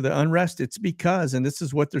 you look at the unrest, it's because, and this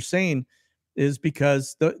is what they're saying, is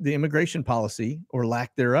because the immigration policy or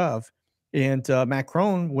lack thereof. And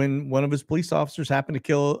Macron, when one of his police officers happened to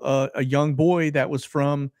kill a young boy that was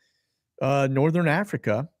from Northern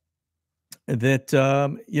Africa, that,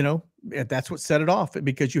 that's what set it off,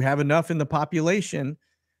 because you have enough in the population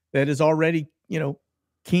that is already,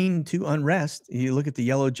 keen to unrest. You look at the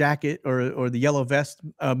yellow jacket or the yellow vest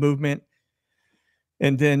movement.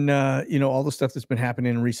 And then, all the stuff that's been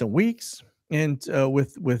happening in recent weeks, and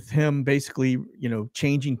with him basically,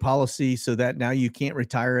 changing policy so that now you can't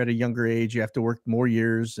retire at a younger age. You have to work more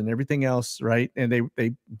years and everything else. Right. And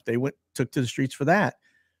they took to the streets for that.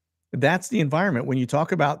 That's the environment. When you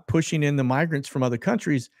talk about pushing in the migrants from other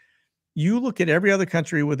countries, you look at every other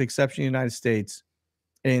country with the exception of the United States,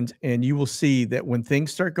 and you will see that when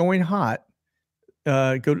things start going hot,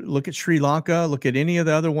 go look at Sri Lanka, look at any of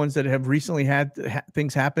the other ones that have recently had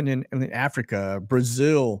things happen in Africa,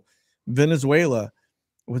 Brazil, Venezuela.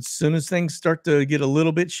 As soon as things start to get a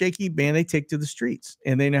little bit shaky, man, they take to the streets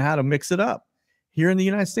and they know how to mix it up. Here in the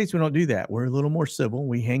United States, we don't do that. We're a little more civil.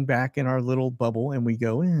 We hang back in our little bubble and we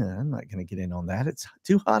go, I'm not going to get in on that. It's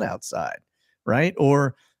too hot outside, right?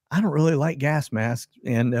 Or I don't really like gas masks,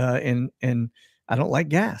 and I don't like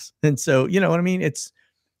gas. And so, you know what I mean?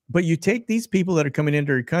 But you take these people that are coming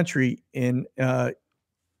into your country and,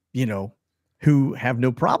 you know, who have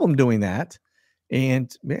no problem doing that.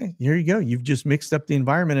 And man, here you go. You've just mixed up the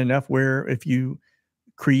environment enough where if you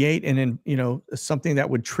create something that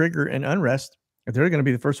would trigger an unrest, they're going to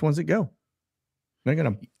be the first ones that go. They're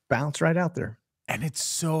going to bounce right out there. And it's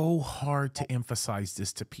so hard to emphasize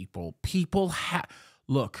this to people.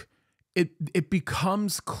 Look, it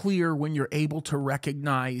becomes clear when you're able to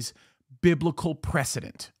recognize biblical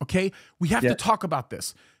precedent. Okay. We have to talk about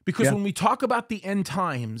this because when we talk about the end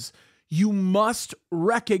times, you must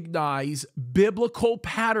recognize biblical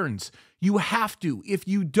patterns. You have to. If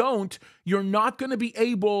you don't, you're not going to be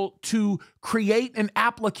able to create an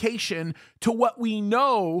application to what we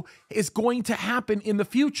know is going to happen in the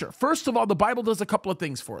future. First of all, the Bible does a couple of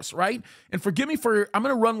things for us, right? And forgive me I'm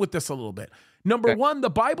going to run with this a little bit. Number one, the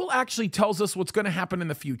Bible actually tells us what's going to happen in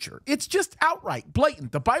the future. It's just outright,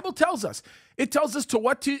 blatant. The Bible tells us. It tells us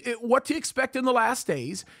what to expect in the last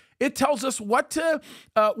days. It tells us what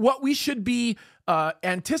we should be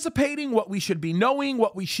anticipating, what we should be knowing,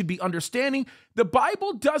 what we should be understanding. The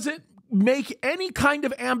Bible doesn't make any kind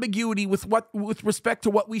of ambiguity with respect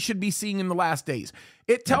to what we should be seeing in the last days.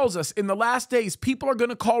 It tells us in the last days, people are going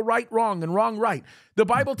to call right wrong and wrong right. The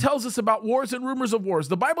Bible tells us about wars and rumors of wars.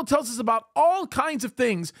 The Bible tells us about all kinds of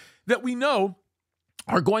things that we know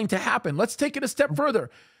are going to happen. Let's take it a step further.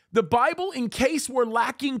 The Bible, in case we're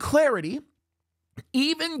lacking clarity,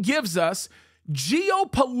 even gives us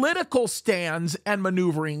geopolitical stands and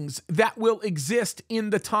maneuverings that will exist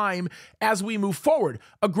in the time as we move forward.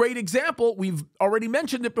 A great example, we've already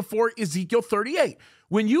mentioned it before, Ezekiel 38.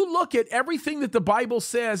 When you look at everything that the Bible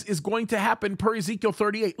says is going to happen per Ezekiel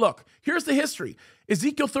 38, look, here's the history.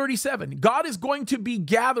 Ezekiel 37, God is going to be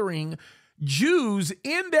gathering Jews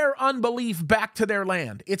in their unbelief back to their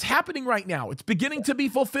land. It's happening right now. It's beginning to be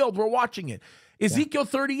fulfilled. We're watching it. Ezekiel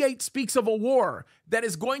 38 speaks of a war that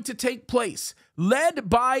is going to take place led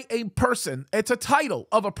by a person. It's a title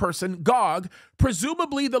of a person, Gog,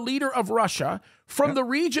 presumably the leader of Russia, from the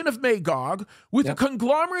region of Magog, with a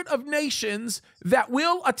conglomerate of nations that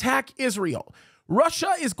will attack Israel.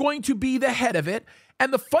 Russia is going to be the head of it.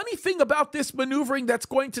 And the funny thing about this maneuvering that's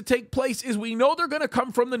going to take place is we know they're going to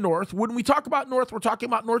come from the north. When we talk about north, we're talking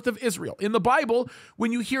about north of Israel. In the Bible,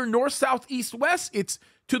 when you hear north, south, east, west, it's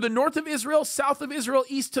to the north of Israel, south of Israel,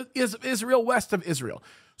 east of Israel, west of Israel.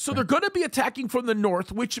 So they're going to be attacking from the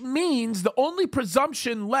north, which means the only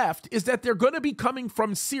presumption left is that they're going to be coming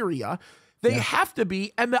from Syria. They have to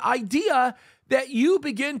be. And the idea that you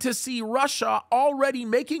begin to see Russia already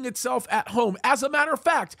making itself at home, as a matter of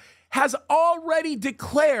fact, has already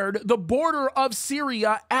declared the border of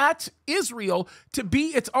Syria at Israel to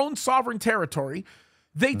be its own sovereign territory.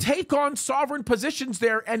 They take on sovereign positions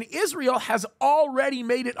there, and Israel has already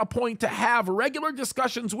made it a point to have regular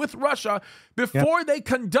discussions with Russia before they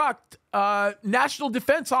conduct national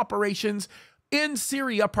defense operations in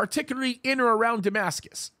Syria, particularly in or around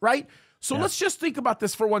Damascus, right? So let's just think about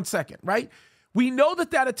this for 1 second, right? We know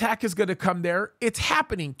that attack is going to come there. It's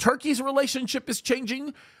happening. Turkey's relationship is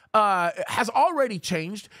changing. Has already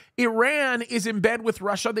changed. Iran is in bed with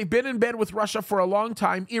Russia. They've been in bed with Russia for a long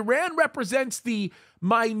time. Iran represents the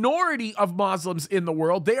minority of Muslims in the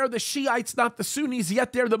world. They are the Shiites, not the Sunnis,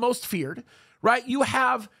 yet they're the most feared, right? You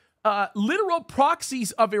have literal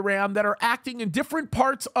proxies of Iran that are acting in different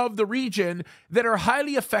parts of the region that are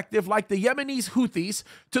highly effective, like the Yemenis Houthis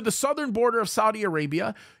to the southern border of Saudi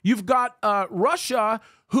Arabia. You've got Russia,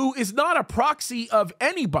 who is not a proxy of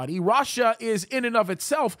anybody. Russia is in and of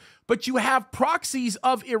itself, but you have proxies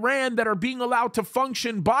of Iran that are being allowed to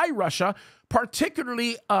function by Russia,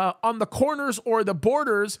 particularly on the corners or the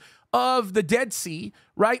borders of the Dead Sea,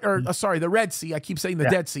 right? Or the Red Sea. I keep saying the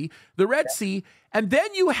Dead Sea. The Red Sea. And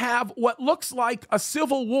then you have what looks like a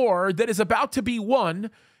civil war that is about to be won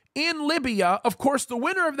in Libya. Of course, the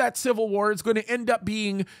winner of that civil war is going to end up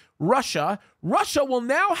being Russia. Russia will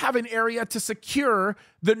now have an area to secure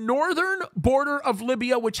the northern border of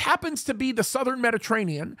Libya, which happens to be the southern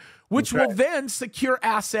Mediterranean, which will then secure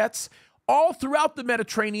assets all throughout the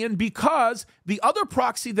Mediterranean, because the other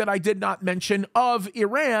proxy that I did not mention of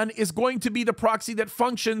Iran is going to be the proxy that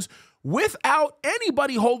functions without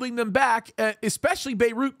anybody holding them back, especially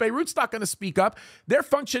Beirut. Beirut's not going to speak up. They're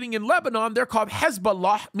functioning in Lebanon. They're called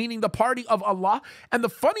Hezbollah, meaning the party of Allah. And the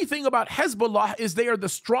funny thing about Hezbollah is they are the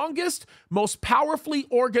strongest, most powerfully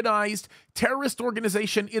organized terrorist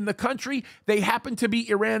organization in the country. They happen to be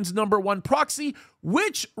Iran's #1 proxy,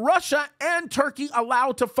 which Russia and Turkey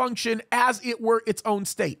allow to function as it were its own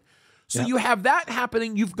state. So you have that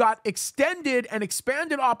happening. You've got extended and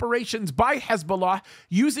expanded operations by Hezbollah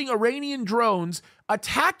using Iranian drones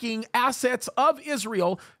attacking assets of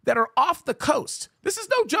Israel that are off the coast. This is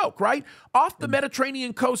no joke, right? Off the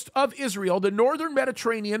Mediterranean coast of Israel, the northern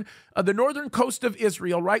Mediterranean, the northern coast of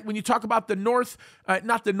Israel, right? When you talk about the north,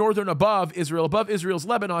 not the northern above Israel's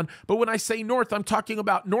Lebanon, but when I say north, I'm talking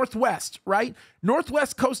about northwest, right?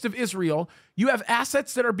 Northwest coast of Israel, you have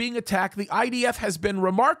assets that are being attacked. The IDF has been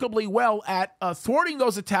remarkably well at thwarting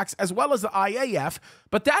those attacks, as well as the IAF,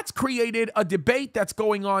 but that's created a debate that's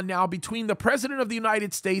going on now between the President of the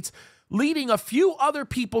United States, leading a few other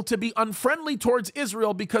people to be unfriendly towards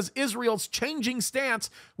Israel because Israel's changing stance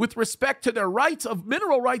with respect to their rights of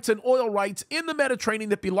mineral rights and oil rights in the Mediterranean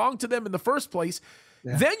that belong to them in the first place.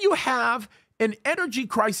 Yeah. Then you have an energy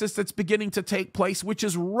crisis that's beginning to take place, which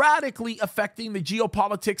is radically affecting the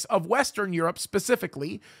geopolitics of Western Europe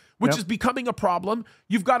specifically, which is becoming a problem.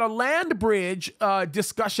 You've got a land bridge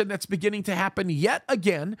discussion that's beginning to happen yet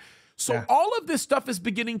again. So all of this stuff is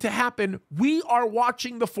beginning to happen. We are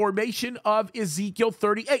watching the formation of Ezekiel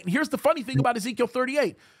 38. And here's the funny thing about Ezekiel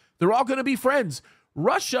 38. They're all going to be friends.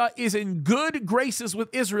 Russia is in good graces with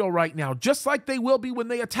Israel right now, just like they will be when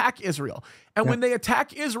they attack Israel. And when they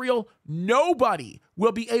attack Israel, nobody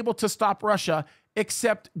will be able to stop Russia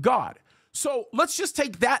except God. So let's just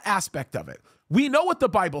take that aspect of it. We know what the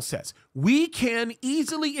Bible says. We can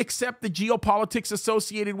easily accept the geopolitics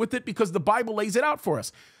associated with it because the Bible lays it out for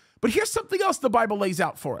us. But here's something else the Bible lays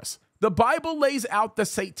out for us. The Bible lays out the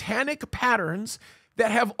satanic patterns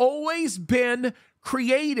that have always been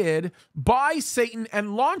created by Satan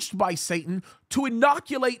and launched by Satan to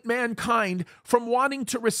inoculate mankind from wanting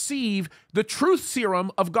to receive the truth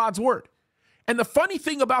serum of God's word. And the funny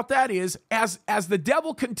thing about that is, as the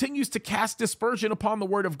devil continues to cast dispersion upon the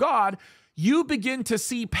word of God, you begin to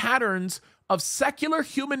see patterns of secular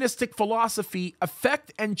humanistic philosophy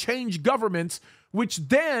affect and change governments, which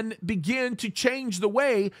then begin to change the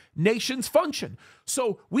way nations function.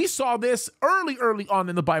 So we saw this early on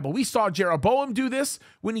in the Bible. We saw Jeroboam do this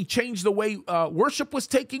when he changed the way worship was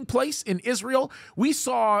taking place in Israel. We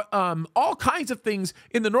saw all kinds of things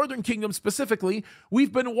in the Northern Kingdom specifically.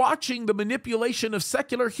 We've been watching the manipulation of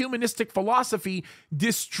secular humanistic philosophy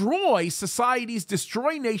destroy societies,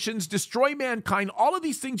 destroy nations, destroy mankind. All of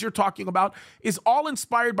these things you're talking about is all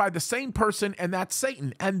inspired by the same person, and that's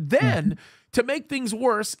Satan. And then to make things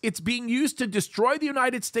worse, it's being used to destroy the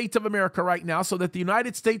United States of America right now so that the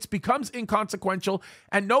United States becomes inconsequential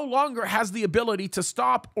and no longer has the ability to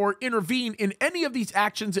stop or intervene in any of these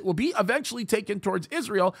actions. It will be eventually taken towards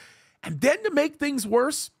Israel. And then to make things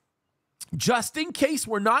worse, just in case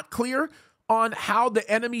we're not clear on how the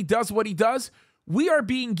enemy does what he does, we are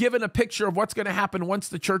being given a picture of what's going to happen once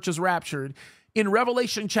the church is raptured in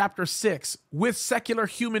Revelation chapter 6 with secular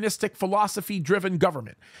humanistic philosophy-driven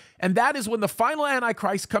government. And that is when the final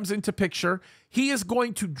Antichrist comes into picture. He is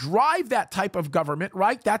going to drive that type of government,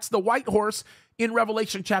 right? That's the white horse in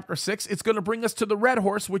Revelation chapter 6. It's going to bring us to the red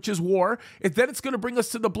horse, which is war. Then it's going to bring us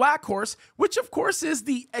to the black horse, which of course is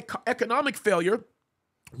the economic failure.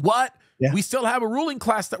 We still have a ruling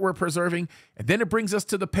class that we're preserving. And then it brings us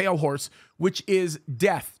to the pale horse, which is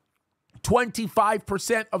death.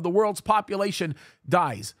 25% of the world's population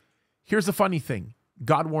dies. Here's the funny thing.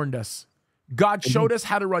 God warned us. God showed us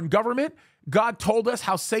how to run government. God told us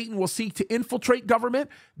how Satan will seek to infiltrate government.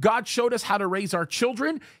 God showed us how to raise our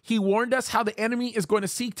children. He warned us how the enemy is going to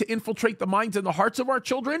seek to infiltrate the minds and the hearts of our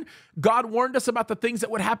children. God warned us about the things that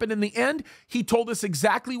would happen in the end. He told us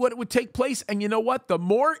exactly what it would take place. And you know what? The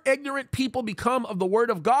more ignorant people become of the word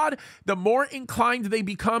of God, the more inclined they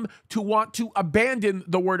become to want to abandon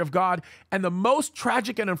the word of God. And the most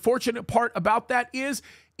tragic and unfortunate part about that is,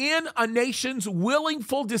 in a nation's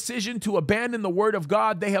willful decision to abandon the word of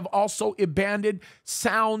God, they have also abandoned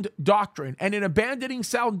sound doctrine. And in abandoning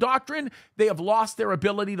sound doctrine, they have lost their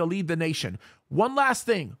ability to lead the nation. One last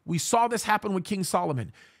thing. We saw this happen with King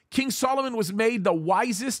Solomon. King Solomon was made the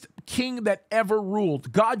wisest king that ever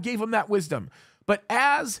ruled. God gave him that wisdom. But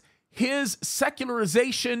as his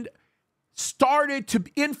secularization started to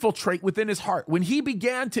infiltrate within his heart, when he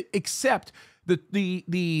began to accept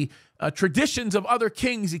the traditions of other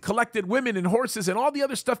kings, he collected women and horses and all the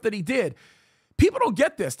other stuff that he did. People don't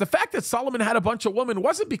get this. The fact that Solomon had a bunch of women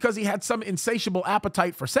wasn't because he had some insatiable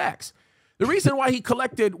appetite for sex. The reason why he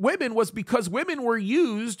collected women was because women were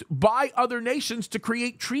used by other nations to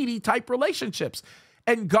create treaty-type relationships.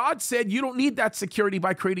 And God said, you don't need that security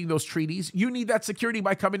by creating those treaties. You need that security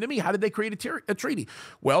by coming to me. How did they create a treaty?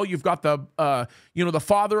 Well, you've got the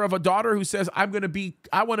father of a daughter who says, I want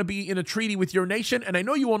to be in a treaty with your nation. And I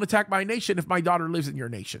know you won't attack my nation if my daughter lives in your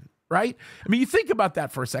nation, right? I mean, you think about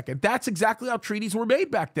that for a second. That's exactly how treaties were made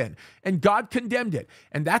back then. And God condemned it.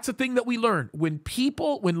 And that's the thing that we learn. When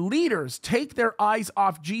leaders take their eyes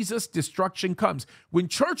off Jesus, destruction comes. When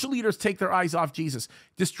church leaders take their eyes off Jesus,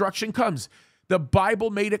 destruction comes. The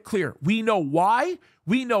Bible made it clear. We know why,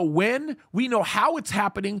 we know when, we know how it's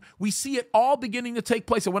happening. We see it all beginning to take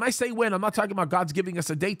place. And when I say when, I'm not talking about God's giving us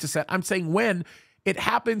a date to set. I'm saying when. It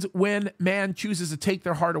happens when man chooses to take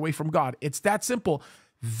their heart away from God. It's that simple.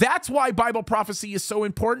 That's why Bible prophecy is so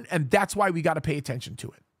important, and that's why we got to pay attention to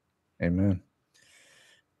it. Amen.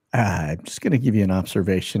 I'm just going to give you an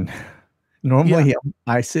observation. Normally,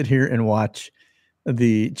 I sit here and watch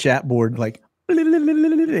the chat board like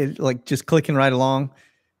just clicking right along.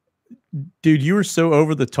 Dude, you were so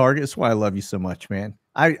over the target. That's why I love you so much, man.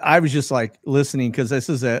 I was just like listening because this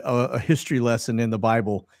is a history lesson in the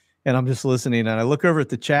Bible, and I'm just listening. And I look over at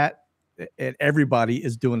the chat, and everybody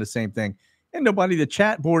is doing the same thing. And the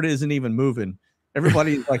chat board isn't even moving.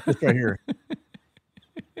 Everybody is like this right here.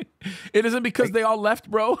 It isn't because they all left,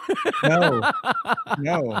 bro.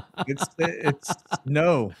 No,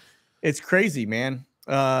 it's crazy, man.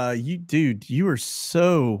 You are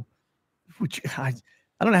so, I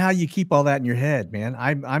don't know how you keep all that in your head, man.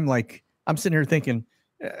 I'm sitting here thinking,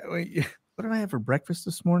 what did I have for breakfast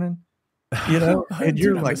this morning? You know, and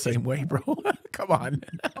you're like the same way, bro. Come on.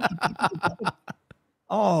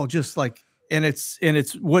 Oh, just like, and it's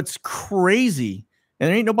what's crazy. And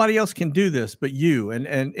there ain't nobody else can do this but you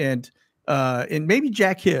and maybe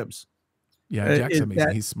Jack Hibbs. Yeah, Jack's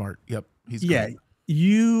amazing. He's smart. Yep. He's great.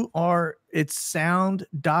 It's sound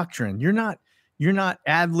doctrine. You're not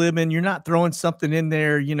ad-libbing, you're not throwing something in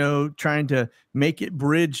there, trying to make it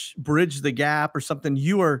bridge the gap or something.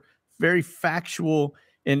 You are very factual,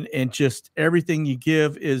 and just everything you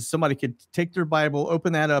give is somebody could take their Bible,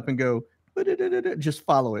 open that up and go, just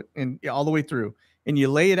follow it and all the way through. And you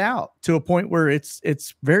lay it out to a point where it's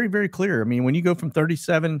very, very clear. I mean, when you go from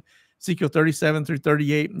Ezekiel 37 through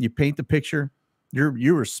 38, and you paint the picture,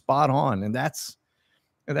 you were spot on. And that's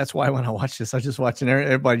why when I watch this, I was just watching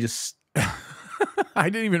everybody just. I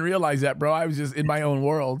didn't even realize that, bro. I was just in my own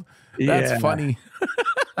world. That's funny.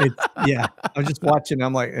 I was just watching.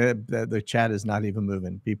 I'm like, the chat is not even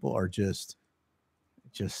moving. People are just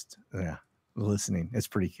listening. It's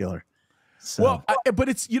pretty killer. So. Well, but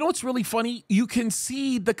it's, it's really funny. You can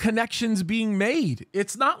see the connections being made.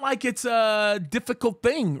 It's not like it's a difficult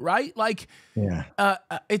thing, right? Like,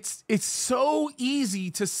 it's so easy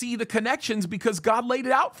to see the connections because God laid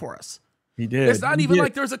it out for us. He did. It's not even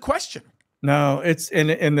like there's a question. No, it's and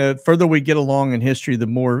the further we get along in history, the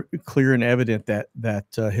more clear and evident that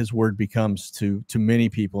his word becomes to many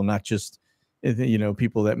people, not just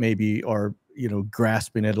people that maybe are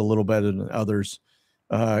grasping it a little better than others.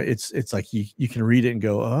 It's like you can read it and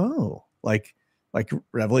go, oh, like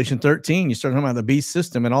Revelation 13, you start talking about the beast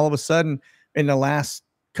system, and all of a sudden in the last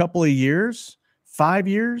couple of years, 5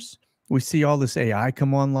 years, we see all this AI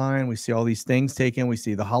come online, we see all these things taken, we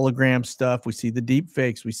see the hologram stuff, we see the deep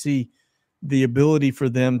fakes, we see the ability for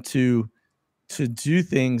them to do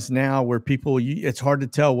things now where people, it's hard to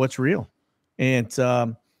tell what's real. And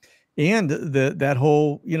that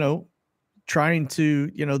whole, trying to,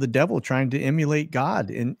 the devil trying to emulate God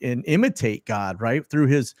and imitate God, right? Through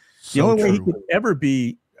the only way he could ever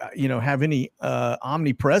be, have any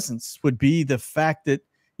omnipresence would be the fact that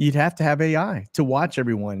you'd have to have AI to watch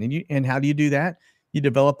everyone. And how do you do that? You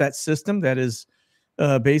develop that system that is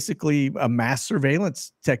basically a mass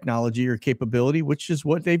surveillance technology or capability, which is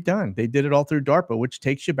what they've done. They did it all through DARPA, which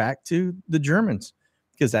takes you back to the Germans,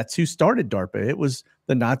 because that's who started DARPA. It was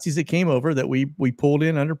the Nazis that came over that we pulled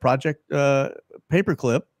in under Project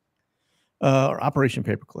Paperclip, or Operation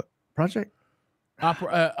Paperclip. Project? That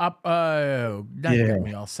got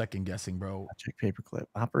me all second guessing, bro. Project Paperclip.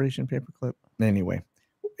 Operation Paperclip. Anyway,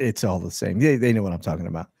 it's all the same. They know what I'm talking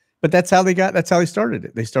about. But that's how they started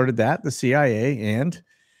it. They started that, the CIA and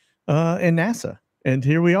NASA. And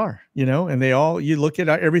here we are, and you look at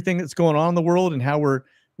everything that's going on in the world and how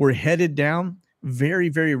we're headed down very,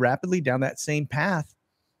 very rapidly down that same path.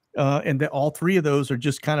 And that all three of those are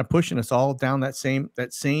just kind of pushing us all down that same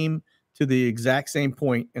to the exact same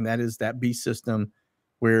point. And that is that beast system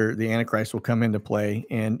where the Antichrist will come into play.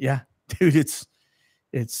 And dude, it's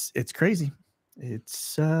crazy.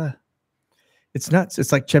 It's nuts.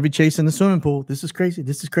 It's like Chevy Chase in the swimming pool. This is crazy.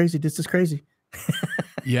 This is crazy. This is crazy.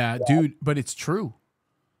 Yeah, dude, but it's true.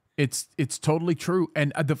 It's totally true.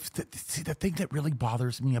 And the thing that really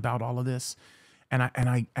bothers me about all of this, and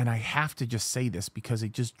I have to just say this because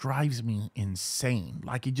it just drives me insane.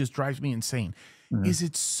 Like, it just drives me insane. Is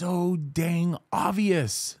it's so dang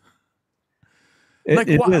obvious.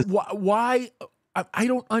 Why? I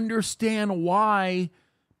don't understand why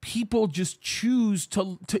people just choose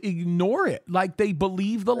to ignore it. Like, they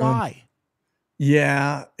believe the lie.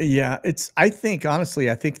 Yeah. I think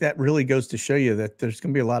that really goes to show you that there's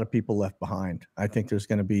going to be a lot of people left behind. I think there's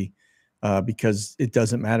going to be, because it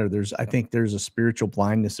doesn't matter. I think there's a spiritual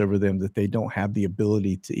blindness over them that they don't have the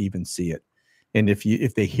ability to even see it. And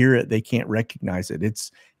if they hear it, they can't recognize it.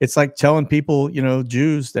 It's like telling people,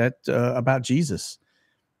 Jews that about Jesus.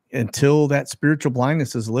 Until that spiritual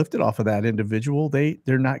blindness is lifted off of that individual, they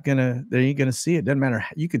ain't gonna see it. Doesn't matter.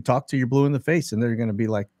 You could talk to your blue in the face, and they're gonna be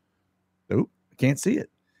like, "Nope, I can't see it.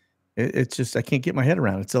 It's just I can't get my head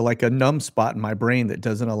around it." So like a numb spot in my brain that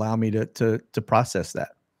doesn't allow me to process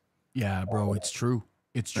that. Yeah, bro, it's true.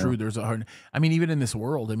 It's true. There's even in this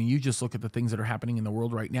world, you just look at the things that are happening in the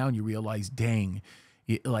world right now and you realize, dang,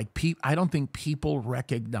 I don't think people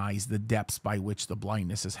recognize the depths by which the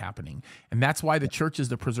blindness is happening. And that's why the church is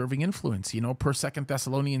the preserving influence, per 2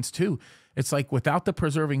 Thessalonians 2. It's like, without the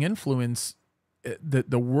preserving influence,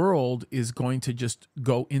 the world is going to just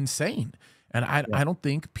go insane. And I don't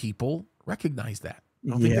think people recognize that. I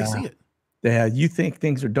don't think they see it. Yeah, you think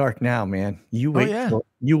things are dark now, man. You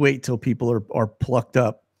wait till people are plucked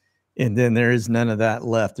up, and then there is none of that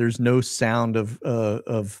left. There's no sound of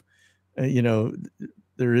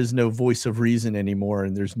there is no voice of reason anymore,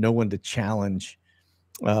 and there's no one to challenge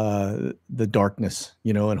the darkness,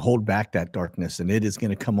 and hold back that darkness, and it is going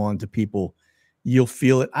to come on to people. You'll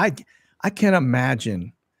feel it. I can't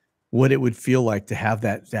imagine what it would feel like to have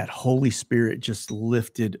that Holy Spirit just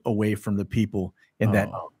lifted away from the people, and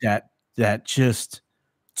that just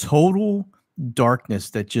total darkness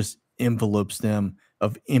that just envelopes them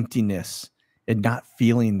of emptiness, and not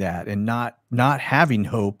feeling that, and not having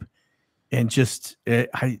hope. And just,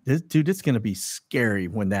 dude, it's going to be scary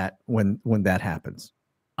when that happens.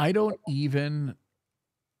 I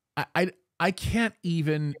can't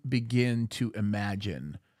even begin to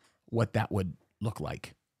imagine what that would look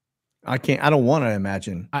like. I don't want to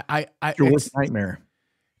imagine. It's your worst nightmare.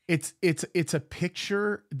 It's a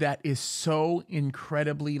picture that is so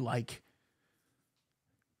incredibly, like,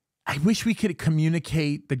 I wish we could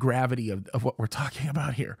communicate the gravity of what we're talking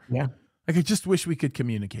about here. Yeah. Like, I just wish we could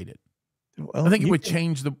communicate it. Well, I think it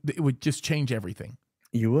would just change everything.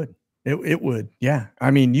 You would. It would. Yeah.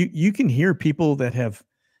 You can hear people that have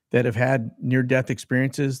had near-death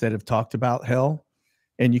experiences that have talked about hell,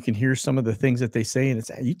 and you can hear some of the things that they say, and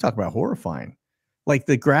you talk about horrifying. Like,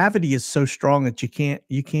 the gravity is so strong that you can't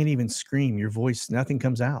even scream. Your voice, nothing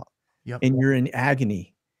comes out. Yep. And you're in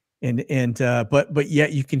agony. But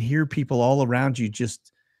yet you can hear people all around you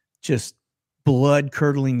just blood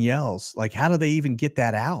curdling yells. Like, how do they even get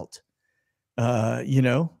that out?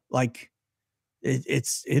 Like,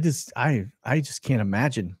 it is, I just can't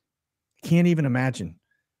imagine. Can't even imagine.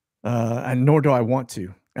 And nor do I want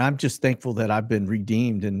to. I'm just thankful that I've been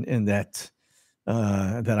redeemed, and that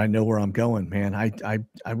I know where I'm going, man.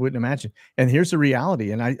 I wouldn't imagine. And here's the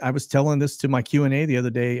reality. And I was telling this to my Q&A the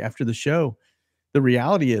other day after the show. The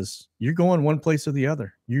reality is, you're going one place or the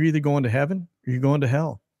other. You're either going to heaven or you're going to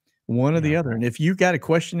hell, one or the other. And if you've got a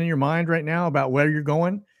question in your mind right now about where you're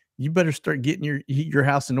going, you better start getting your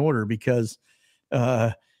house in order, because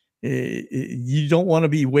you don't want to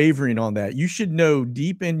be wavering on that. You should know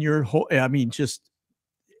deep in your whole, just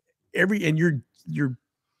in your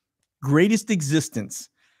greatest existence,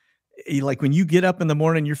 like when you get up in the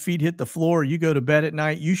morning, your feet hit the floor, you go to bed at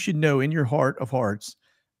night, you should know in your heart of hearts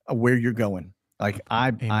where you're going. Like,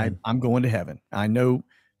 I'm going to heaven. I know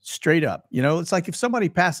straight up. It's like if somebody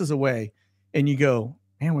passes away and you go,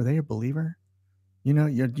 man, were they a believer?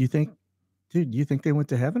 You think, dude, do you think they went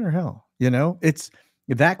to heaven or hell? It's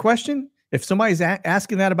that question. If somebody's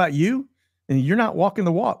asking that about you, and you're not walking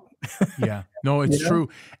the walk. Yeah, no, it's true.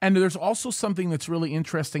 And there's also something that's really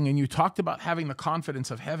interesting. And you talked about having the confidence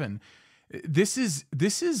of heaven. This is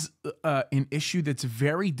an issue that's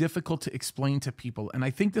very difficult to explain to people. And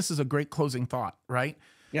I think this is a great closing thought, right?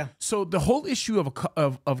 Yeah. So the whole issue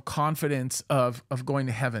of confidence of going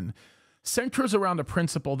to heaven centers around a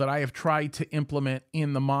principle that I have tried to implement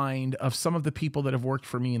in the mind of some of the people that have worked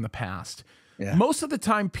for me in the past. Yeah. Most of the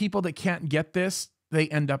time, people that can't get this, they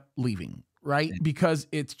end up leaving, right? Yeah. Because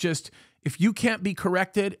it's just, if you can't be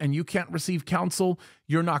corrected and you can't receive counsel,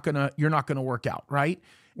 you're not gonna work out, right?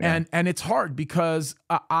 Yeah. And it's hard because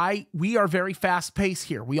we are very fast paced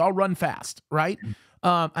here. We all run fast, right?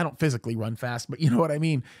 I don't physically run fast, but you know what I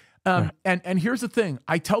mean? And here's the thing.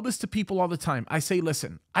 I tell this to people all the time. I say,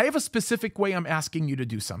 listen, I have a specific way I'm asking you to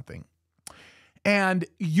do something. And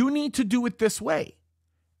you need to do it this way.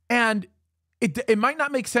 And it might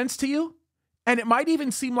not make sense to you. And it might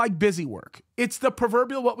even seem like busy work. It's the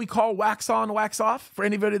proverbial, what we call wax on, wax off, for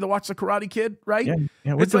anybody that watched The Karate Kid, right? Yeah,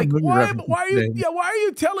 it's like, why are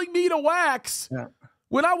you telling me to wax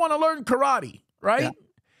when I want to learn karate, right? Yeah.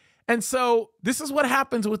 And so this is what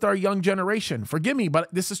happens with our young generation. Forgive me,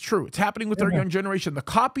 but this is true. It's happening with our young generation, the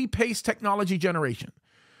copy-paste technology generation.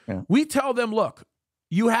 Yeah. We tell them, look,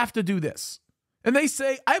 you have to do this. And they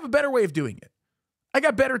say, I have a better way of doing it. I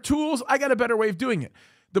got better tools. I got a better way of doing it.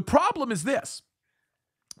 The problem is this.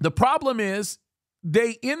 The problem is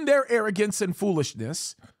they, in their arrogance and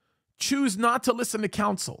foolishness, choose not to listen to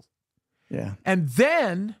counsel. Yeah. And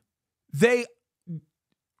then they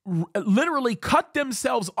literally cut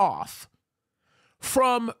themselves off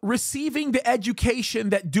from receiving the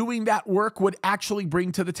education that doing that work would actually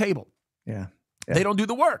bring to the table. Yeah. They don't do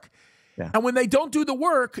the work. Yeah. And when they don't do the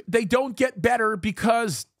work, they don't get better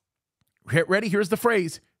because, ready, here's the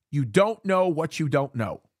phrase, you don't know what you don't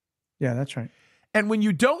know. Yeah, that's right. And when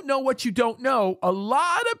you don't know what you don't know, a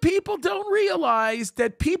lot of people don't realize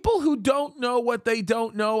that people who don't know what they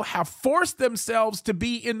don't know have forced themselves to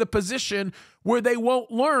be in the position where they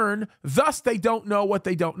won't learn, thus they don't know what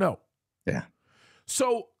they don't know. Yeah.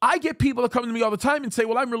 So I get people that come to me all the time and say,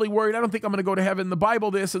 well, I'm really worried. I don't think I'm going to go to heaven. The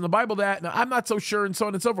Bible this and the Bible that, and I'm not so sure, and so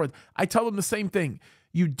on and so forth. I tell them the same thing.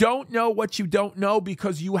 You don't know what you don't know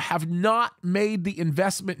because you have not made the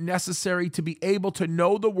investment necessary to be able to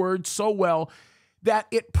know the word so well that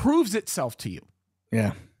it proves itself to you.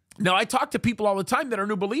 Yeah. Now, I talk to people all the time that are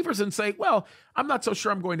new believers and say, well, I'm not so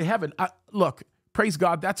sure I'm going to heaven. Look, praise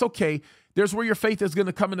God, that's okay. There's where your faith is going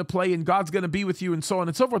to come into play and God's going to be with you and so on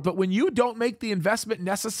and so forth. But when you don't make the investment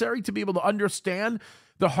necessary to be able to understand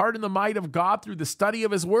the heart and the might of God through the study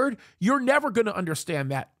of his word, you're never going to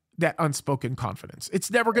understand that unspoken confidence.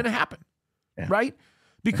 It's never going to happen, right?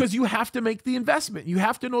 Because you have to make the investment. You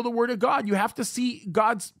have to know the word of God. You have to see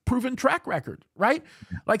God's proven track record, right?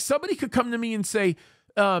 Like somebody could come to me and say,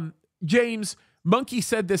 James, Monkey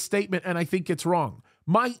said this statement and I think it's wrong.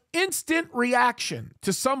 My instant reaction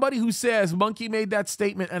to somebody who says Monkey made that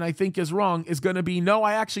statement and I think is wrong is going to be, no,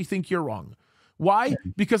 I actually think you're wrong. Why?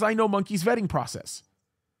 Because I know Monkey's vetting process.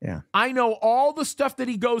 Yeah. I know all the stuff that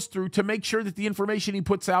he goes through to make sure that the information he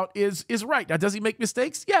puts out is right. Now, does he make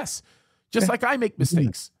mistakes? Yes. Just like I make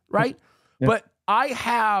mistakes, right? Yeah. But I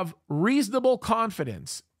have reasonable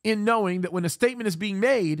confidence in knowing that when a statement is being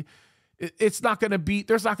made, there's not going to be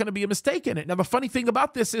a mistake in it. Now, the funny thing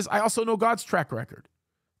about this is I also know God's track record.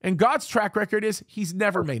 And God's track record is he's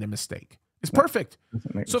never made a mistake. It's perfect.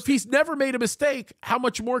 So if he's never made a mistake, how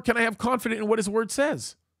much more can I have confidence in what his word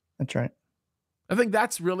says? That's right. I think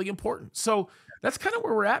that's really important. So that's kind of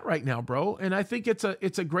where we're at right now, bro. And I think it's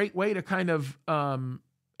a great way to kind of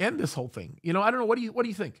end this whole thing. You know, I don't know. What do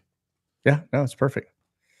you think? Yeah, no, it's perfect.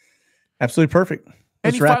 Absolutely perfect.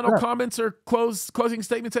 Any final comments or closing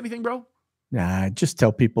statements? Anything, bro? Nah, just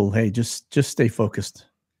tell people, hey, just stay focused.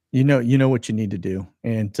 You know what you need to do,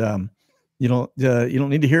 and you don't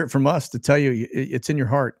need to hear it from us to tell you. It's in your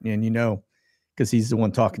heart, and because he's the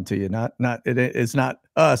one talking to you. It's not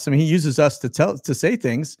us. I mean, he uses us to say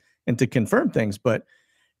things and to confirm things, but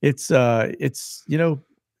it's the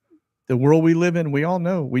world we live in. We all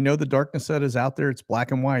know. We know the darkness that is out there. It's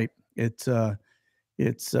black and white. And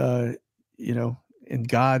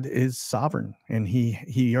God is sovereign, and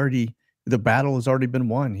the battle has already been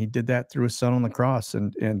won. He did that through his son on the cross,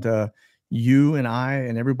 and you and I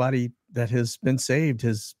and everybody that has been saved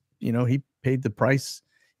he paid the price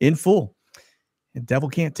in full. The devil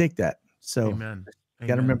can't take that. So Amen. You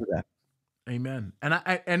got to remember that. Amen. And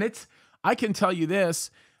I can tell you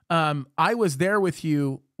this. I was there with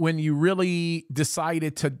you when you really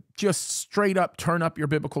decided to just straight up turn up your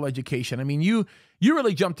biblical education. I mean, you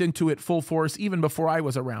really jumped into it full force even before I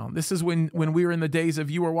was around. This is when we were in the days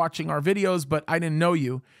of you were watching our videos, but I didn't know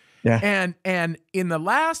you. Yeah. And in the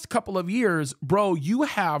last couple of years, bro, you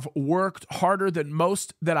have worked harder than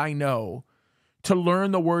most that I know to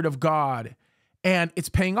learn the word of God, and it's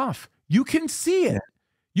paying off. You can see it. Yeah.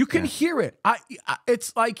 You can hear it.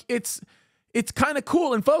 It's kind of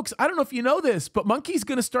cool. And folks, I don't know if you know this, but Monkey's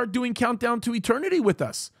going to start doing Countdown to Eternity with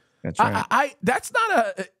us. That's right.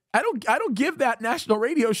 I don't give that national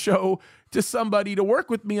radio show to somebody to work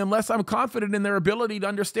with me unless I'm confident in their ability to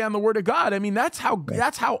understand the word of God. I mean, that's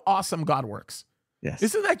how awesome God works. Yes.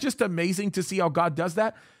 Isn't that just amazing to see how God does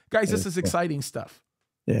that? Guys, this is exciting stuff.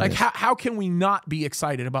 Yeah, like how can we not be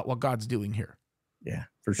excited about what God's doing here? Yeah,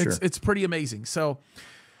 for sure. It's pretty amazing. So,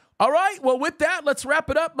 all right. Well, with that, let's wrap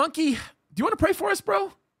it up. Monkey, do you want to pray for us,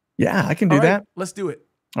 bro? Yeah, I can do that. Let's do it.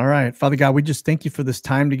 All right. Father God, we just thank you for this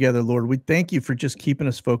time together, Lord. We thank you for just keeping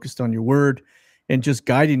us focused on your word and just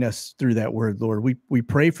guiding us through that word, Lord. We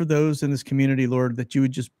pray for those in this community, Lord, that you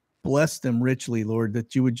would just bless them richly, Lord,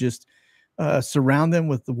 that you would just surround them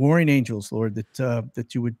with the warring angels, Lord, that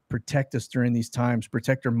you would protect us during these times,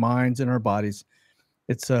 protect our minds and our bodies.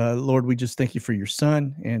 It's Lord, we just thank you for your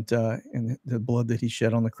son and the blood that he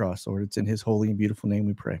shed on the cross, Lord. It's in his holy and beautiful name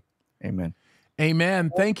we pray. Amen. Amen.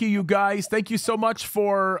 Thank you, you guys. Thank you so much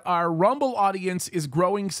for our Rumble audience is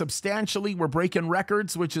growing substantially. We're breaking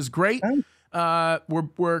records, which is great.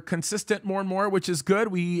 We're consistent more and more, which is good.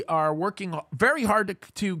 We are working very hard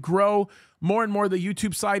to grow more and more the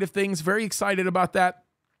YouTube side of things. Very excited about that.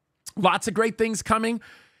 Lots of great things coming.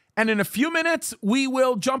 And in a few minutes, we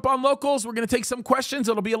will jump on locals. We're going to take some questions.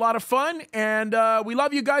 It'll be a lot of fun. And we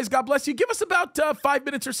love you guys. God bless you. Give us about 5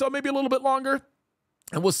 minutes or so, maybe a little bit longer.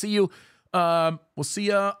 And we'll see you. On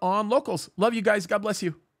locals. Love you guys. God bless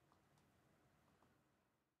you.